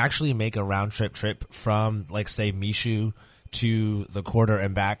 Can you actually make a round trip from, like, say, Michoud to the Quarter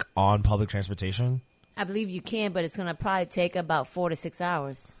and back on public transportation? I believe you can, but it's going to probably take about 4 to 6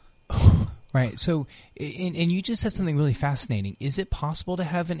 hours. Right. So, and you just said something really fascinating. Is it possible to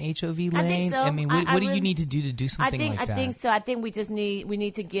have an HOV lane? I think so. I mean, what do you need to do something like that? I think so. I think we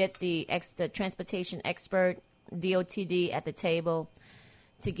need to get the transportation expert, DOTD, at the table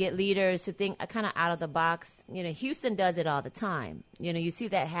to get leaders to think kind of out of the box. Houston does it all the time. You see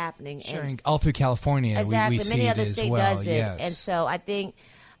that happening. Sure. And all through California, exactly. we see Many it other as states well. does it. Yes. And so I think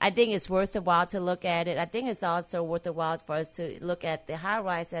it's worth a while to look at it. I think it's also worth a while for us to look at the high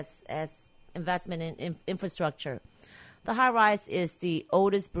rise as investment in infrastructure. The high rise is the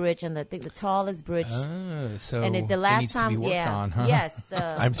oldest bridge and I think the tallest bridge. So and the last time, to be worked on, huh? Yes.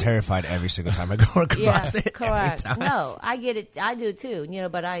 I'm terrified every single time I go across it. Correct. Every time. No, I get it. I do too.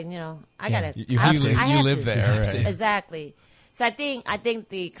 But I gotta. You have to. You live there, right? Exactly. So I think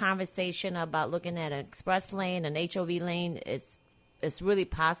the conversation about looking at an express lane, an HOV lane, is really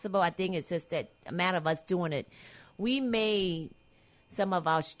possible. I think it's just that a matter of us doing it. We made some of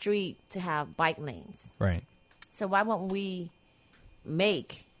our street to have bike lanes. Right. So why won't we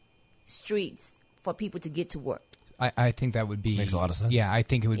make streets for people to get to work? I think that would be Makes a lot of sense. Yeah, I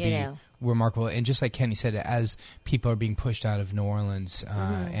think it would You be know. remarkable. And just like Kenny said, as people are being pushed out of New Orleans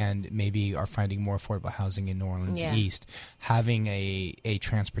and maybe are finding more affordable housing in New Orleans Yeah. East, having a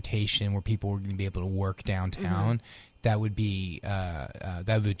transportation where people were going to be able to work downtown. That would be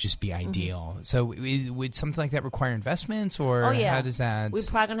that would just be ideal. So, would something like that require investments, or Oh yeah, how does that? We're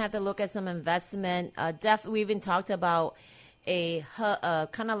probably gonna have to look at some investment. Definitely, we even talked about a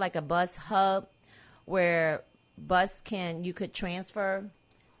kind of like a bus hub where you could transfer.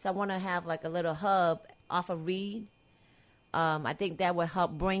 So I want to have like a little hub off of Reed. I think that would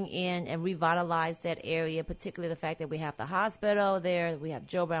help bring in and revitalize that area, particularly the fact that we have the hospital there, we have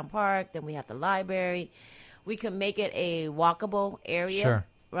Joe Brown Park, then we have the library. We can make it a walkable area, Sure.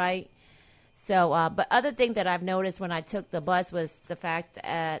 right? So, but other thing that I've noticed when I took the bus was the fact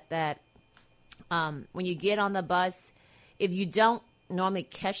that when you get on the bus, if you don't normally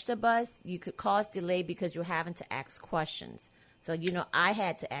catch the bus, you could cause delay because you're having to ask questions. So, I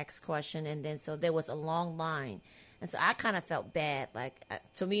had to ask questions, and then so there was a long line. And so I kind of felt bad. Like,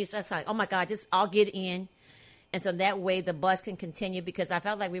 to me, it's just like, oh, my God, I'll get in. And so that way the bus can continue because I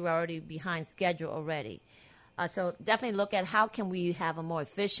felt like we were already behind schedule already. So definitely look at how can we have a more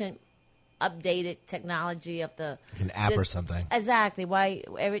efficient, updated technology of the An app or something. Exactly. Why?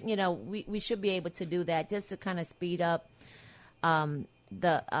 We should be able to do that just to kind of speed up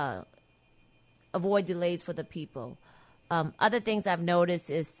avoid delays for the people. Other things I've noticed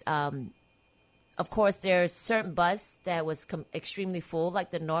is, of course, there's certain bus that was extremely full,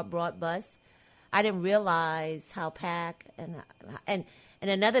 like the North Broad bus. I didn't realize how packed, and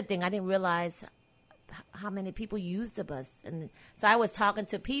another thing, I didn't realize how many people use the bus. And so I was talking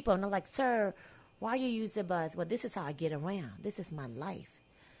to people, and they're like, "Sir, why you use the bus?" Well, this is how I get around. This is my life.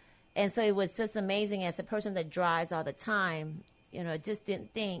 And so it was just amazing as a person that drives all the time, just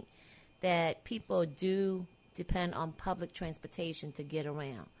didn't think that people do depend on public transportation to get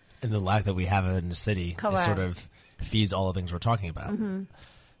around. And the lack that we have in the city Correct. sort of feeds all the things we're talking about. Mm-hmm.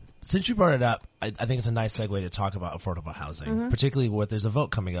 Since you brought it up, I think it's a nice segue to talk about affordable housing, Mm-hmm. particularly there's a vote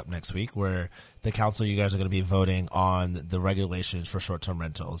coming up next week where the council, you guys are going to be voting on the regulations for short-term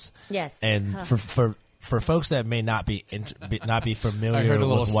rentals. Yes. And for folks that may not be familiar I heard a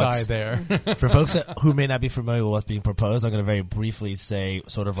little with sigh there. for folks who may not be familiar with what's being proposed, I'm going to very briefly say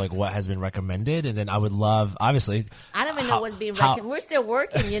sort of like what has been recommended, and then I would love, obviously, I don't even know what's being recommended. We're still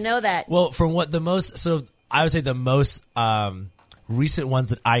working, you know that. Well, from I would say the most recent ones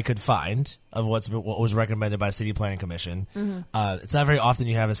that I could find of what was recommended by the City Planning Commission. Mm-hmm. It's not very often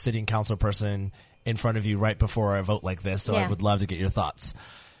you have a sitting council person in front of you right before a vote like this, so I would love to get your thoughts.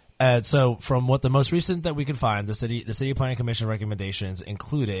 So from what the most recent that we could find, the City Planning Commission recommendations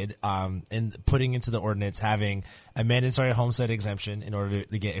included in putting into the ordinance having a mandatory homestead exemption in order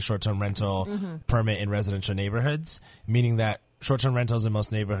to get a short-term rental permit in residential neighborhoods, meaning that short-term rentals in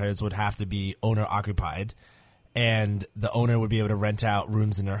most neighborhoods would have to be owner-occupied, and the owner would be able to rent out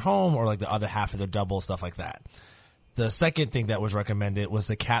rooms in their home or like the other half of their double, stuff like that. The second thing that was recommended was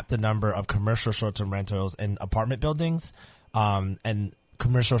to cap the number of commercial short-term rentals in apartment buildings, and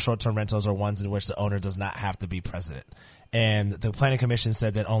commercial short-term rentals are ones in which the owner does not have to be present. And the Planning Commission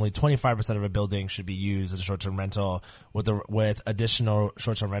said that only 25% of a building should be used as a short-term rental, with additional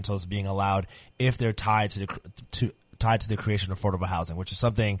short-term rentals being allowed if they're tied to the creation of affordable housing, which is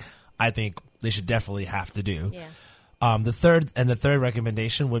something I think they should definitely have to do. Yeah. The third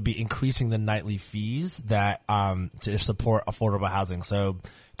recommendation would be increasing the nightly fees that to support affordable housing. So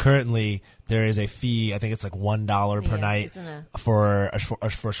currently there is a fee, I think it's like $1 per night for a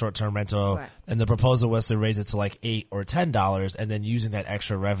short-term rental, right. And the proposal was to raise it to like $8 or $10, and then using that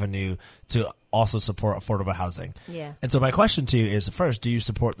extra revenue to also support affordable housing. Yeah. And so my question to you is, first, do you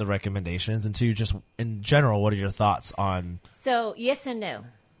support the recommendations, and two, just in general, what are your thoughts on? So yes and no.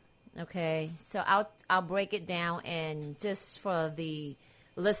 Okay, so I'll break it down, and just for the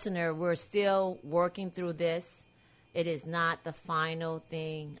listener, we're still working through this. It is not the final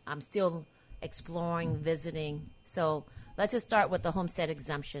thing. I'm still exploring, visiting. So let's just start with the homestead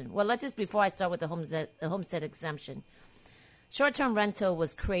exemption. Well, before I start with the homestead exemption, short-term rental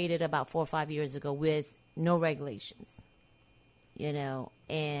was created about 4 or 5 years ago with no regulations,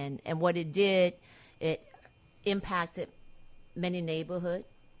 and what it did, it impacted many neighborhoods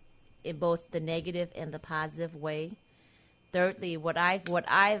in both the negative and the positive way. Thirdly, what I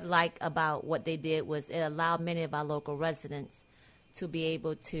like about what they did was it allowed many of our local residents to be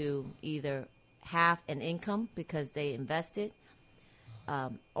able to either have an income because they invested,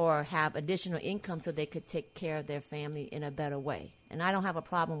 or have additional income so they could take care of their family in a better way. And I don't have a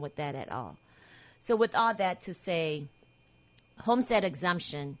problem with that at all. So with all that to say, homestead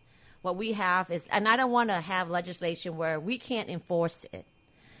exemption what we have is, and I don't want to have legislation where we can't enforce it.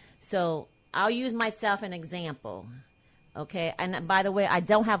 So I'll use myself an example. Okay, and by the way, I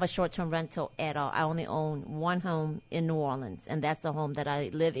don't have a short-term rental at all. I only own one home in New Orleans, and that's the home that I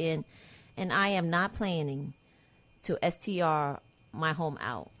live in. And I am not planning to STR my home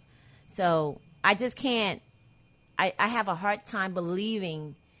out. So I just can't. I have a hard time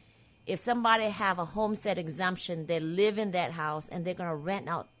believing if somebody have a homestead exemption, they live in that house and they're going to rent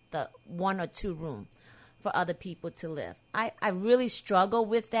out the 1 or 2 room for other people to live. I really struggle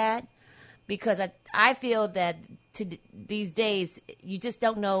with that because I feel that these days you just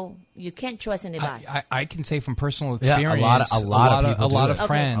don't know. You can't trust anybody. I can say from personal experience, a lot of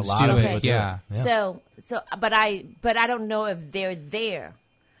friends do it. Yeah. So, but I don't know if they're there.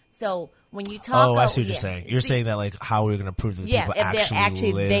 So when you talk, I see what you're saying. You're saying that like how we're going to prove that people if they're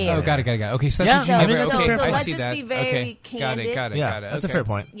actually live there. Oh, got it. Okay, so that's what you mean. that's a Okay, fair I point. see let's that. just be very candid. Got it. That's a Okay. fair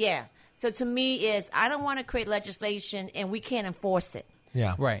point. Yeah. So to me is I don't want to create legislation and we can't enforce it.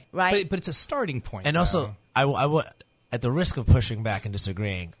 Yeah. Right. Right. But it's a starting point. And also, I would, at the risk of pushing back and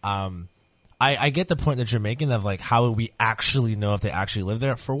disagreeing, I get the point that you're making of like how would we actually know if they actually live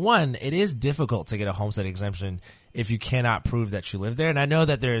there. For one, it is difficult to get a homestead exemption if you cannot prove that you live there. And I know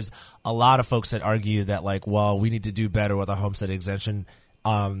that there's a lot of folks that argue that like, well, we need to do better with our homestead exemption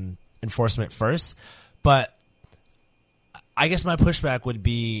enforcement first. But I guess my pushback would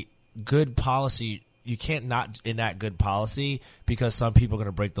be good policy. You can't not enact good policy because some people are going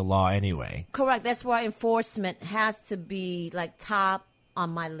to break the law anyway. Correct. That's why enforcement has to be like top on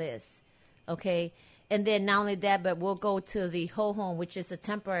my list. Okay. And then not only that, but we'll go to the whole home, which is a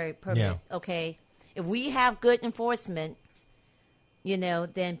temporary permit. Yeah. Okay. If we have good enforcement,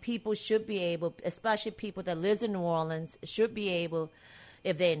 then people should be able, especially people that live in New Orleans, should be able,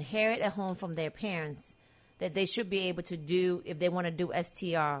 if they inherit a home from their parents, that they should be able to do, if they want to do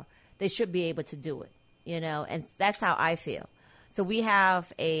STR, they should be able to do it, and that's how I feel. So we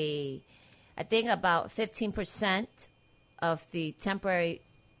have I think about 15% of the temporary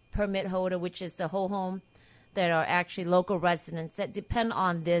permit holder, which is the whole home, that are actually local residents that depend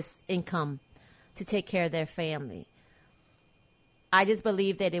on this income to take care of their family. I just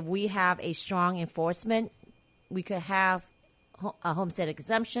believe that if we have a strong enforcement, we could have a homestead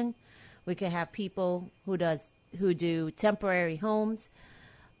exemption. We could have people who do temporary homes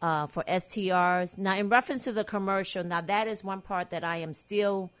for STRs. Now, in reference to the commercial, now that is one part that I am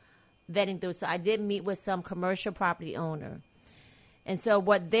still vetting through. So I did meet with some commercial property owner. And so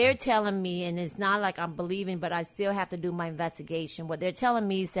what they're telling me, and it's not like I'm believing, but I still have to do my investigation. What they're telling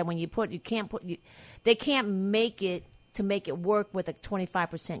me is that when they can't make it to make it work with a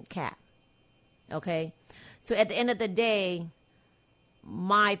 25% cap. Okay? So at the end of the day,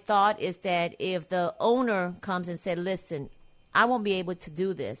 my thought is that if the owner comes and said, listen, I won't be able to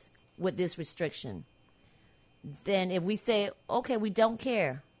do this with this restriction, then if we say, okay, we don't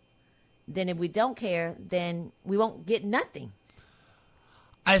care, then if we don't care, then we won't get nothing.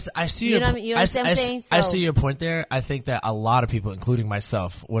 I see You your know what I mean? You understand what I'm saying? I So- see your point there. I think that a lot of people, including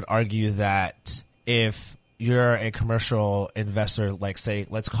myself, would argue that if you're a commercial investor, like say,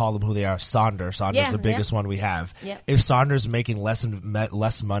 let's call them who they are, Saunders the biggest one we have. Yeah. If Saunders making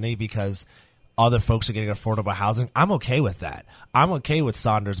less money because other folks are getting affordable housing, I'm okay with that. I'm okay with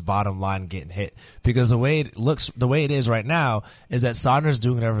Saunders' bottom line getting hit because the way it is right now is that Saunders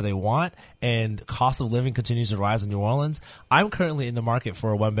doing whatever they want and cost of living continues to rise in New Orleans. I'm currently in the market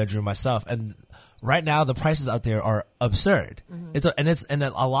for a 1-bedroom myself, and right now the prices out there are absurd. And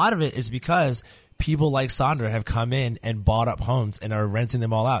a lot of it is because people like Saunders have come in and bought up homes and are renting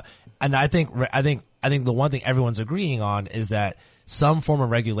them all out. And I think the one thing everyone's agreeing on is that some form of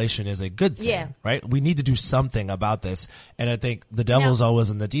regulation is a good thing, right? We need to do something about this. And I think the devil's always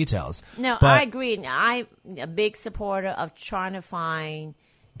in the details. No, But I agree. I'm a big supporter of trying to find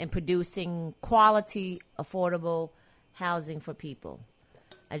and producing quality, affordable housing for people.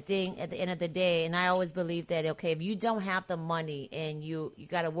 I think at the end of the day, and I always believe that, okay, if you don't have the money and you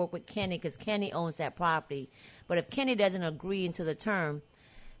got to work with Kenny because Kenny owns that property. But if Kenny doesn't agree into the term,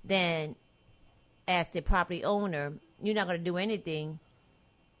 then as the property owner, you're not going to do anything.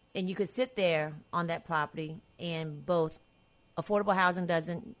 And you could sit there on that property and both affordable housing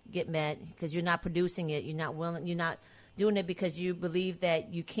doesn't get met because you're not producing it. You're not willing. You're not doing it because you believe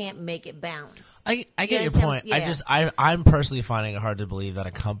that you can't make it bounce. I get You your understand? point. Yeah. I'm personally finding it hard to believe that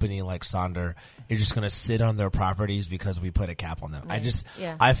a company like Sonder is just going to sit on their properties because we put a cap on them.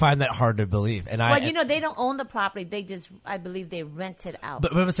 Yeah. I find that hard to believe. And Well, they don't own the property. They just, I believe, they rent it out.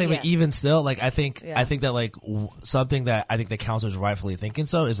 But I'm saying, Yeah. but even still, like I think Yeah. that like something that I think the council is rightfully thinking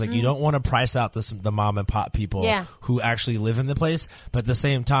so is like you don't want to price out the mom and pop people Yeah. who actually live in the place, but at the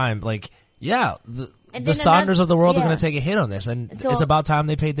same time, like the And the then Sonders another- of the world are yeah. going to take a hit on this, and So- it's about time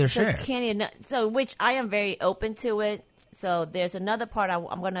they paid their So share. Kenny, which I am very open to it. So there's another part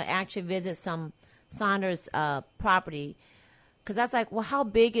I'm going to actually visit some Saunders property because that's like, well, how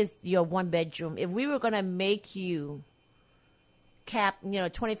big is your one bedroom? If we were going to make you cap,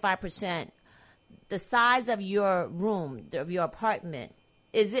 25%, the size of your room, of your apartment,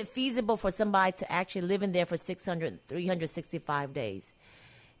 is it feasible for somebody to actually live in there for 365 days?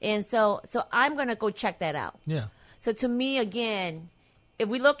 And so I'm going to go check that out. Yeah. So to me, again, if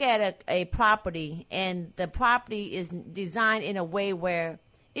we look at a property and the property is designed in a way where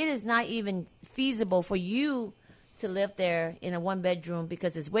it is not even feasible for you to live there in a one bedroom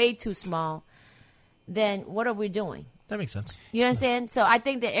because it's way too small, then what are we doing? That makes sense. You know what I'm saying? So I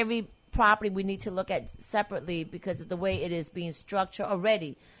think that every property we need to look at separately because of the way it is being structured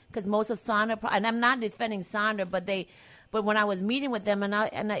already. Because most of Sonder, and I'm not defending Sonder, but when I was meeting with them,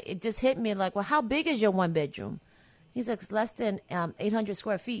 it just hit me like, well, how big is your one bedroom? He's like, it's less than 800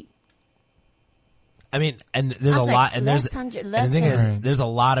 square feet. I mean, and there's I a was lot, like, and there's less and the thing is, there's a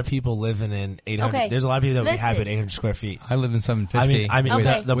lot of people living in 800. Okay, There's a lot of people that would be happy listen. at 800 square feet. I live in 750. I mean,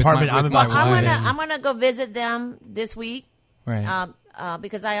 Okay. the apartment I'm about to Well, live in. I'm gonna go visit them this week, Right.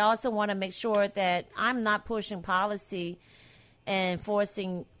 because I also want to make sure that I'm not pushing policy and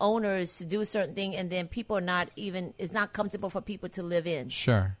forcing owners to do certain thing, and then people are not even. It's not comfortable for people to live in.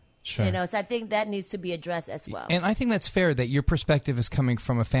 Sure. So I think that needs to be addressed as well. And I think that's fair that your perspective is coming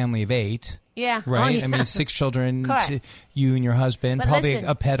from a family of 8. Yeah. Right? Oh, yeah. I mean, 6 children, Correct. you and your husband, But probably listen-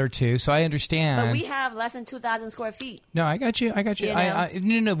 a pet or two. So I understand. But we have less than 2,000 square feet. No, I got you. You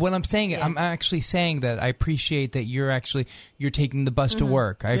know? No. What I'm saying, Yeah. I'm actually saying that I appreciate that you're taking the bus to Mm-hmm.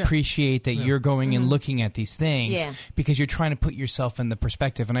 work. I appreciate that you're going and looking at these things Yeah. because you're trying to put yourself in the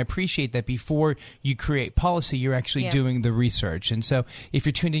perspective. And I appreciate that before you create policy, you're actually Yeah. doing the research. And so if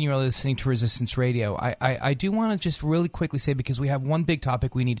you're tuned in, you're listening to Resistance Radio. I do want to just really quickly say, because we have one big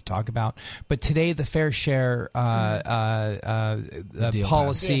topic we need to talk about, but today the fair share deal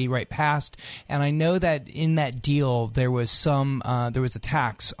policy passed. right passed, and I know that in that deal there was a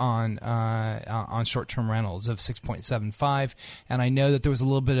tax on short-term rentals of 6.75, and I know that there was a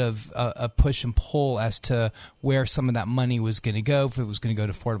little bit of a push and pull as to where some of that money was going to go, if it was going to go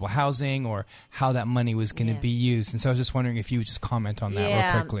to affordable housing or how that money was going to Yeah. be used. And so I was just wondering if you would just comment on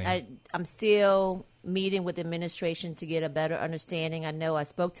that real quickly. I'm still meeting with the administration to get a better understanding. I know I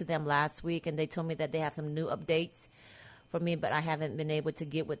spoke to them last week, and they told me that they have some new updates for me, but I haven't been able to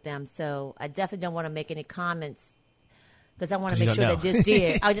get with them. So I definitely don't want to make any comments because I want to 'Cause you make sure don't that this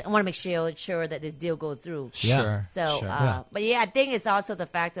deal. I want to make sure that this deal goes through. Sure. So, sure. but yeah, I think it's also the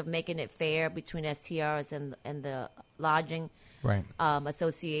fact of making it fair between STRs and the lodging Right.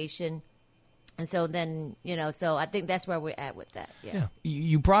 association. And so then, so I think that's where we're at with that. Yeah.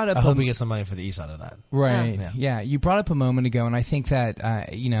 You brought up I hope we get some money for the east side of that. Right. Yeah. Yeah. You brought up a moment ago, and I think that,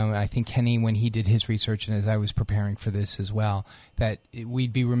 I think Kenny, when he did his research and as I was preparing for this as well, that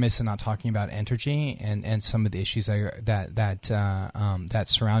we'd be remiss in not talking about Entergy and some of the issues that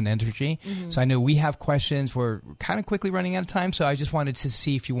surround Entergy. Mm-hmm. So I know we have questions. We're kind of quickly running out of time, so I just wanted to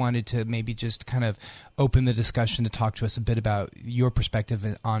see if you wanted to maybe just kind of open the discussion to talk to us a bit about your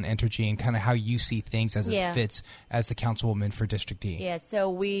perspective on Entergy and kind of how you see things as Yeah. it fits as the councilwoman for District D. Yeah, so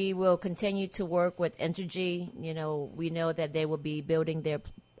we will continue to work with Entergy. We know that they will be building their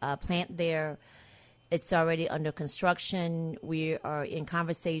plant there. It's already under construction. We are in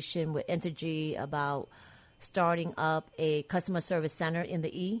conversation with Entergy about starting up a customer service center in the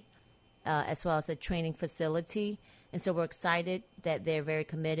E, as well as a training facility. And so we're excited that they're very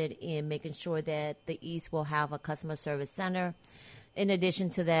committed in making sure that the East will have a customer service center. In addition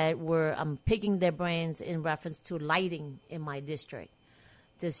to that, I'm picking their brains in reference to lighting in my district,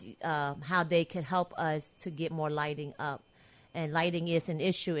 just how they can help us to get more lighting up. And lighting is an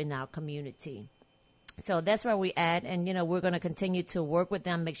issue in our community. So that's where we're at. And, we're going to continue to work with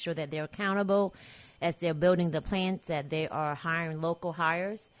them, make sure that they're accountable as they're building the plants, that they are hiring local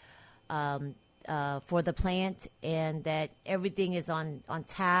hires for the plant, and that everything is on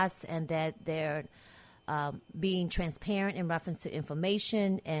task, and that they're being transparent in reference to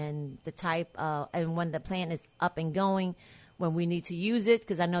information and the type and when the plant is up and going, when we need to use it,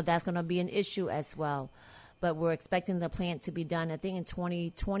 because I know that's going to be an issue as well. but we're expecting the plant to be done, I think, in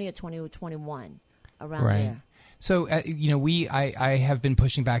 2020 or 2021, around Right. there. So I have been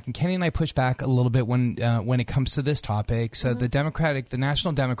pushing back, and Kenny and I push back a little bit when it comes to this topic. So the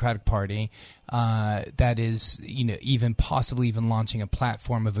National Democratic Party, that is even possibly even launching a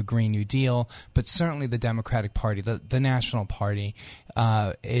platform of a Green New Deal, but certainly the Democratic Party, the National Party,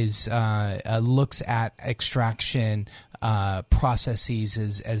 looks at extraction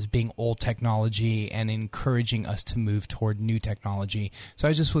processes as being old technology and encouraging us to move toward new technology. So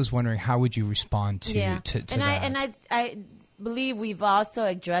I just was wondering, how would you respond to that? I believe we've also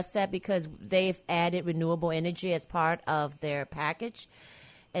addressed that because they've added renewable energy as part of their package.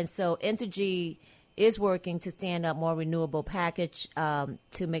 And so Entergy is working to stand up more renewable package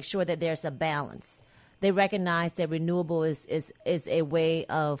to make sure that there's a balance. They recognize that renewable is a way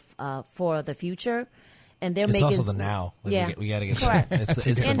of for the future. And they're making also the now. Like, we got to get correct. It's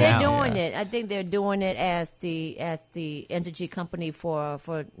and the they're now. doing it. I think they're doing it as the energy company for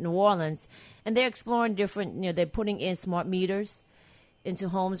New Orleans, and they're exploring different. They're putting in smart meters into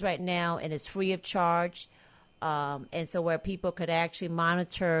homes right now, and it's free of charge. And so where people could actually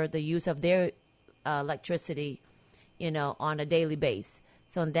monitor the use of their electricity, on a daily basis.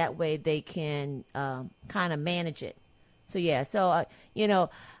 So in that way they can kind of manage it. So yeah. So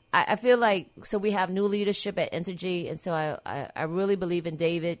I feel like we have new leadership at Entergy, and so I really believe in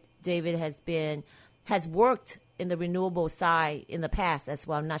David. David has worked in the renewable side in the past as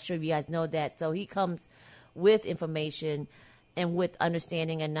well. I'm not sure if you guys know that. So he comes with information and with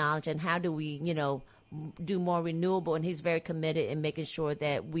understanding and knowledge, and how do we, do more renewable. And he's very committed in making sure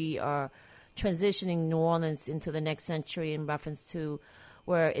that we are transitioning New Orleans into the next century in reference to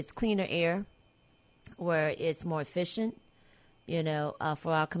where it's cleaner air, where it's more efficient,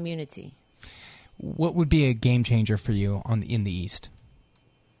 for our community. What would be a game changer for you in the East?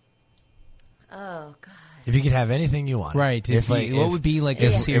 Oh God! If you could have anything you want, right? What would be like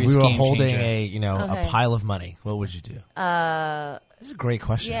a serious if we were game holding changer? a pile of money, what would you do? This is a great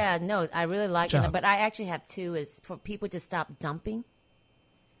question. Yeah, no, I really like it, but I actually have two. Is for people to stop dumping.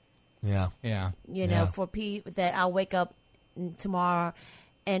 Yeah. For people that I'll wake up tomorrow,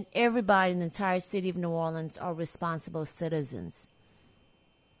 and everybody in the entire city of New Orleans are responsible citizens.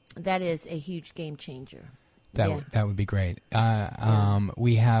 That is a huge game changer. That would be great.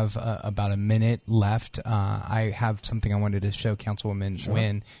 We have about a minute left. I have something I wanted to show Councilwoman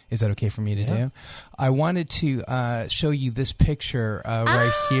Nguyen. Is that okay for me to do? I wanted to show you this picture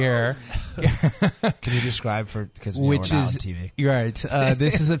right here. Can you describe because we're not on TV? Right.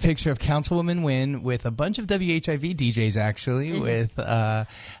 This is a picture of Councilwoman Nguyen with a bunch of WHIV DJs, actually, with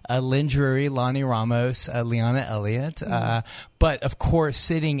Lynn Drury, Lonnie Ramos, Liana Elliott. But, of course,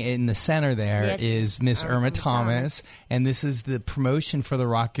 sitting in the center there is Miss Irma Thomas, and this is the promotion for the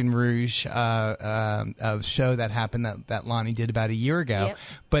Rock and Rouge show that happened that Lonnie did about a year ago. Yep.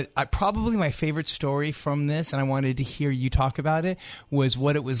 But probably my favorite story from this, and I wanted to hear you talk about it, was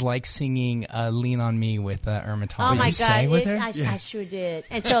what it was like singing "Lean on Me" with Irma Thomas. Oh my You sang God, with her? I sure did.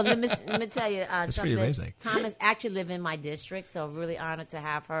 And so let me tell you, That's pretty amazing. Thomas actually lives in my district, so really honored to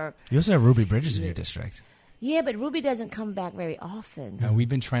have her. You also have Ruby Bridges in your district. Yeah, but Ruby doesn't come back very often. No, we've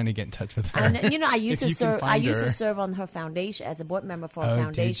been trying to get in touch with her. I used to If you can serve. I find used her. to serve on her foundation as a board member for Oh, a did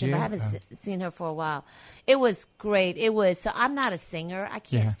foundation, you? but I haven't seen her for a while. It was great. It was. So I'm not a singer. I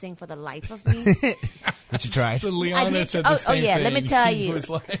can't sing for the life of me. But you tried. So Liana said the same yeah. thing. Let me tell She you. was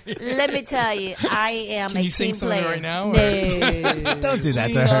like- Let me tell you. I am Can a you sing team something player right now? No. Don't do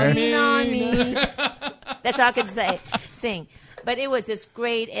that to her. Lean on me. That's all I can say. Sing. But it was just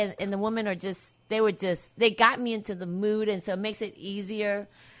great, and the women are just. They got me into the mood, and so it makes it easier.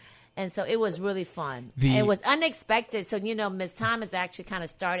 And so it was really fun. It was unexpected. So, Ms. Thomas actually kind of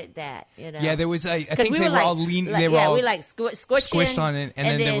started that, Yeah, there was, I think they were like, all leaning, like, they were all we like squished on it, and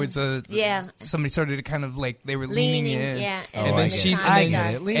then there was somebody started to kind of like, they were leaning in. Yeah. And then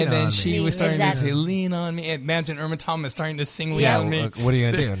she, was starting to say, lean on me. Imagine Irma Thomas starting to sing Lean on Me. What are you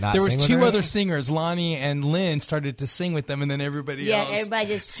going to do? Not There was sing with two her? other singers, Lonnie and Lynn, started to sing with them, and then everybody else. Yeah, everybody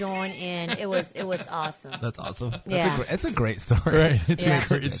just joined in. It was awesome. That's awesome. Yeah. That's a great story. Right, it's Yeah. a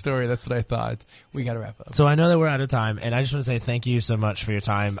great story. That's what I thought. We got to wrap up. So I know that we're out of time, and I just want to say thank you so much for your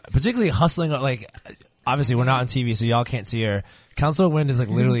time, particularly hustling. Like, obviously, we're not on TV, so y'all can't see her. Councilwoman Nguyen is like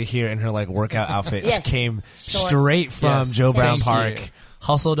literally here in her like workout outfit. Yes. Just came Shorts. straight from Yes. Joe Brown Thank Park. you.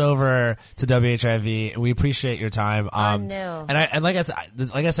 Hustled over to WHIV. We appreciate your time. I know. And like I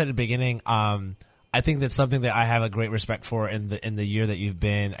said at the beginning, I think that's something that I have a great respect for in the year that you've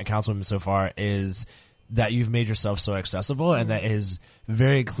been a councilwoman so far is that you've made yourself so accessible, and that is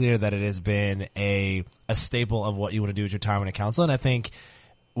very clear that it has been a staple of what you want to do with your time in a council. And I think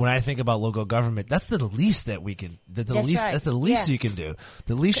when I think about local government, that's the least that we can. That's the least you can do.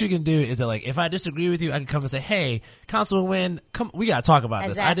 The least you can do is that, like, if I disagree with you, I can come and say, "Hey, Councilman Wynn, come, we gotta talk about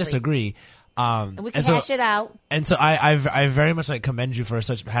this. I disagree." And we can hash it out. And so I very much like commend you for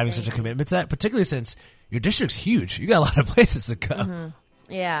having such a commitment to that, particularly since your district's huge. You got a lot of places to go. Mm-hmm.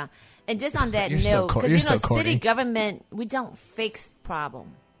 Yeah, and just on that You're note, because so corny. city government, we don't fix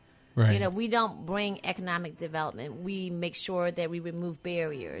problem. Right. We don't bring economic development. We make sure that we remove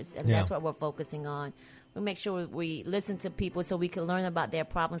barriers, and Yeah. that's what we're focusing on. We make sure we listen to people so we can learn about their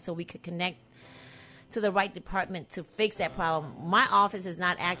problems, so we can connect to the right department to fix that problem. My office is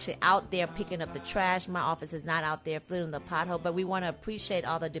not actually out there picking up the trash. My office is not out there filling the pothole, but we want to appreciate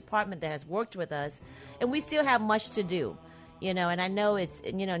all the department that has worked with us, and we still have much to do. And I know it's,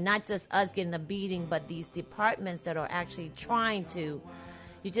 not just us getting the beating, but these departments that are actually trying to.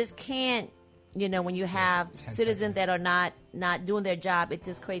 You just can't, when you have citizens that are not doing their job, it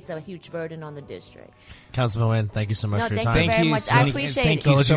just creates a huge burden on the district. Councilman Wynn, thank you so much for your time. Thank you very much. I appreciate it. Thank you so